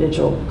that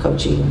individual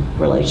coaching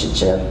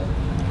relationship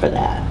for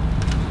that.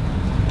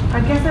 I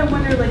guess I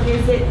wonder, like,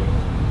 is it,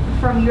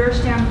 from your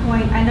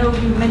standpoint, I know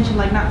you mentioned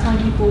like not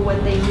telling people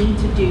what they need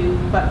to do,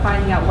 but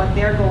finding out what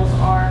their goals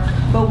are,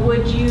 but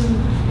would you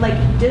like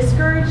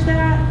discourage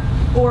that?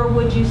 Or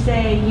would you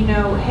say,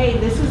 hey,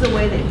 this is a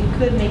way that you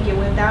could make it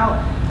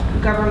without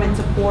government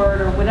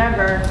support or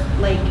whatever?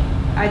 Like,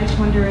 I just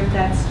wonder if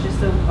that's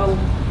just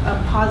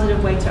a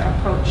positive way to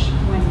approach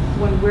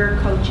when we're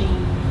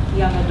coaching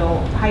young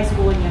adult, high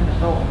school and young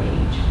adult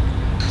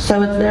age.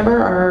 So it's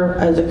never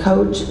as a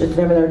coach, it's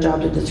never their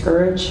job to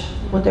discourage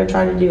what they're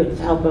trying to do. It's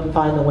help them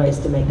find the ways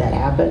to make that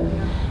happen,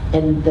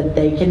 and that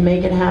they can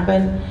make it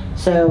happen.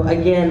 So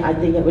again, I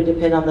think it would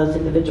depend on those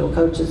individual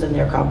coaches and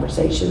their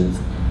conversations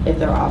if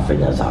they're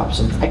offering those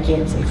options. I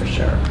can't say for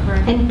sure.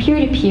 Right. And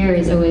peer-to-peer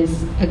is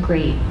always a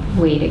great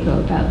way to go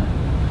about,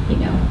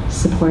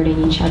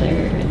 supporting each other.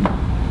 And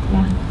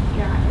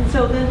yeah. And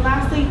so then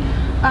lastly,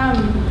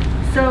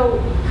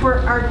 so for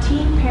our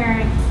teen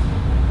parents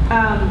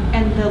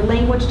and the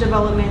language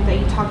development that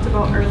you talked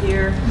about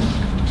earlier,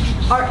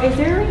 is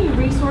there any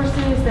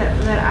resources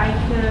that I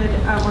could,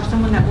 or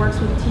someone that works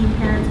with teen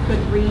parents could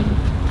read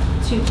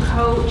to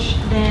coach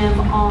them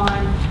on,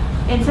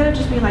 instead of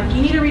just being like,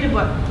 you need to read a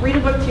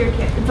book to your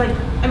kid. It's like,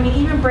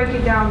 even break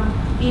it down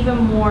even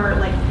more,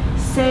 like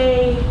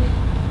say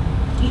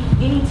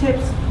any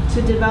tips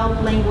to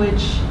develop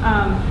language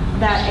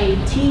that a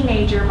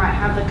teenager might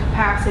have the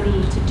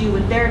capacity to do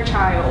with their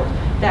child,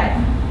 that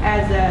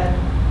as a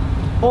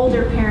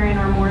older parent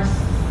or more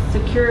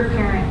secure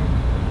parent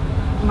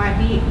might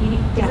be.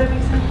 Does that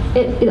make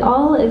sense? It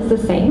all is the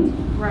same.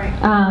 Right.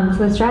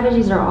 So the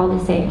strategies are all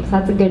the same. So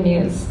that's the good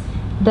news.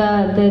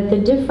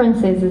 The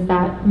difference is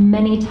that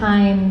many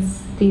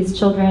times these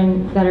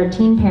children that are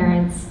teen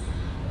parents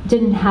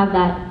didn't have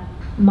that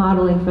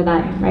modeling for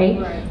them, right?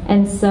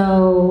 And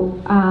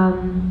so I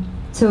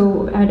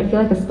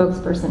feel like a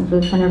spokesperson for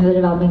the Center for the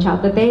Developing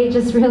Child, but they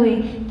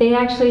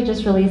actually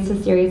just released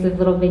a series of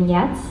little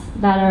vignettes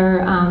that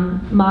are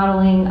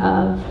modeling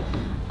of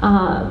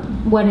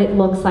what it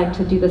looks like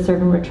to do the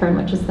serve and return,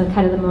 which is the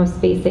kind of the most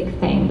basic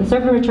thing. The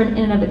serve and return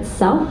in and of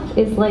itself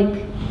is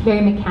like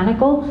very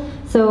mechanical.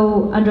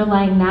 So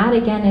underlying that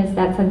again is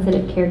that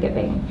sensitive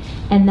caregiving,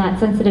 and that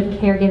sensitive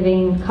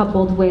caregiving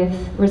coupled with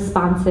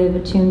responsive,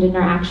 attuned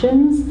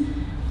interactions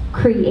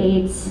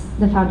creates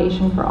the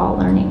foundation for all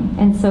learning.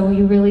 And so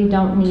you really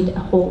don't need a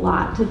whole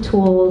lot of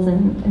tools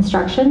and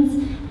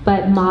instructions,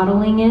 but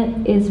modeling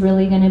it is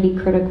really going to be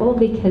critical,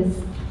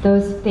 because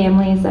those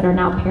families that are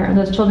now parents,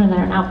 those children that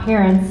are now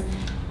parents,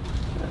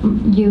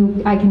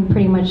 I can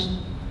pretty much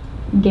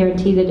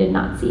guarantee they did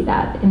not see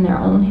that in their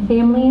own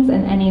families,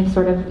 and any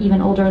sort of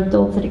even older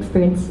adults that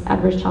experience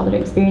adverse childhood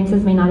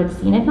experiences may not have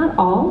seen it, not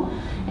all.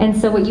 And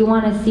so what you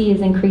want to see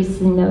is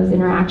increasing those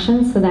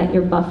interactions so that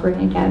you're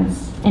buffering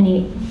against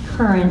any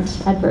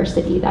current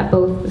adversity that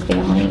both the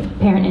family,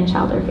 parent, and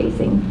child are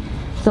facing.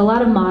 So a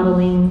lot of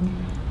modeling.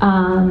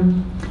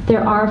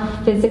 There are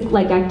physical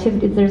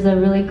activities. There's a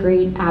really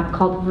great app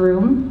called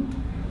Vroom,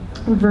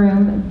 I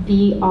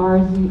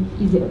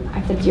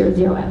said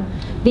 00M,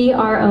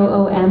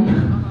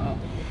 VROOM,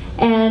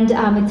 and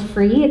it's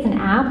free. It's an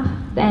app,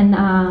 and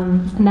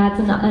that's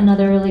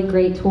another really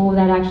great tool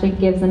that actually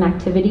gives them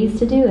activities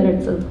to do that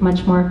it's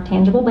much more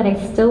tangible. But I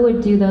still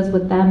would do those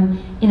with them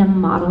in a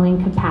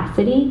modeling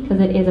capacity,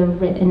 because it is a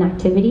written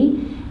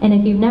activity. And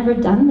if you've never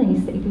done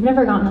these things, if you've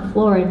never gotten on the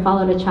floor and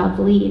followed a child's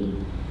lead,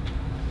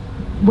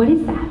 what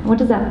is that? What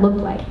does that look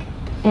like?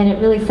 And it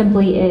really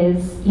simply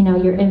is,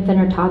 your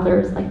infant or toddler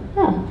is like,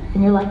 yeah,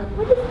 and you're like,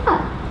 what is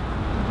that?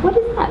 What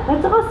is that?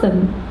 That's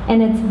awesome.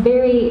 And it's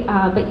very,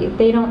 but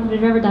they've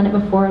never done it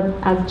before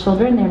as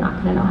children. They're not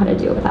going to know how to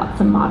do it without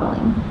some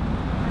modeling.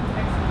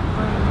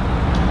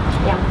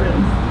 Yeah.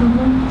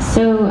 Mm-hmm.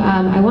 So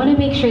I want to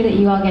make sure that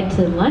you all get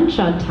to lunch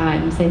on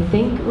time. So I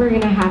think we're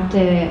going to have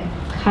to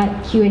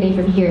cut Q&A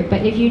from here.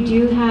 But if you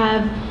do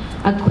have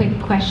a quick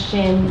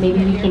question,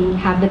 maybe we can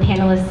have the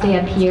panelists stay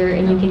up here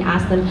and you can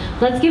ask them.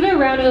 Let's give a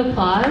round of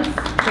applause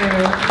for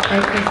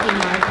Christy and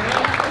Margaret.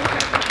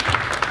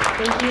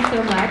 Thank you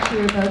so much. You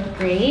were both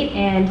great.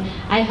 And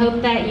I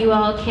hope that you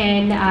all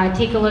can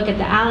take a look at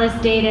the ALICE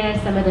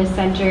data, some of the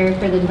Center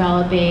for the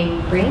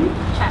Developing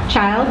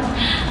Child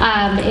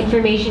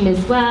information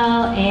as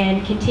well,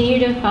 and continue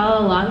to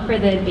follow along for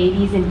the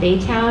Babies in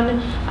Baytown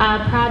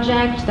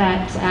project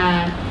that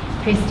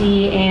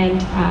Christy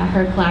and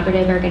her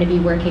collaborative are going to be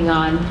working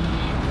on.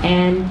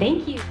 And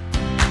thank you.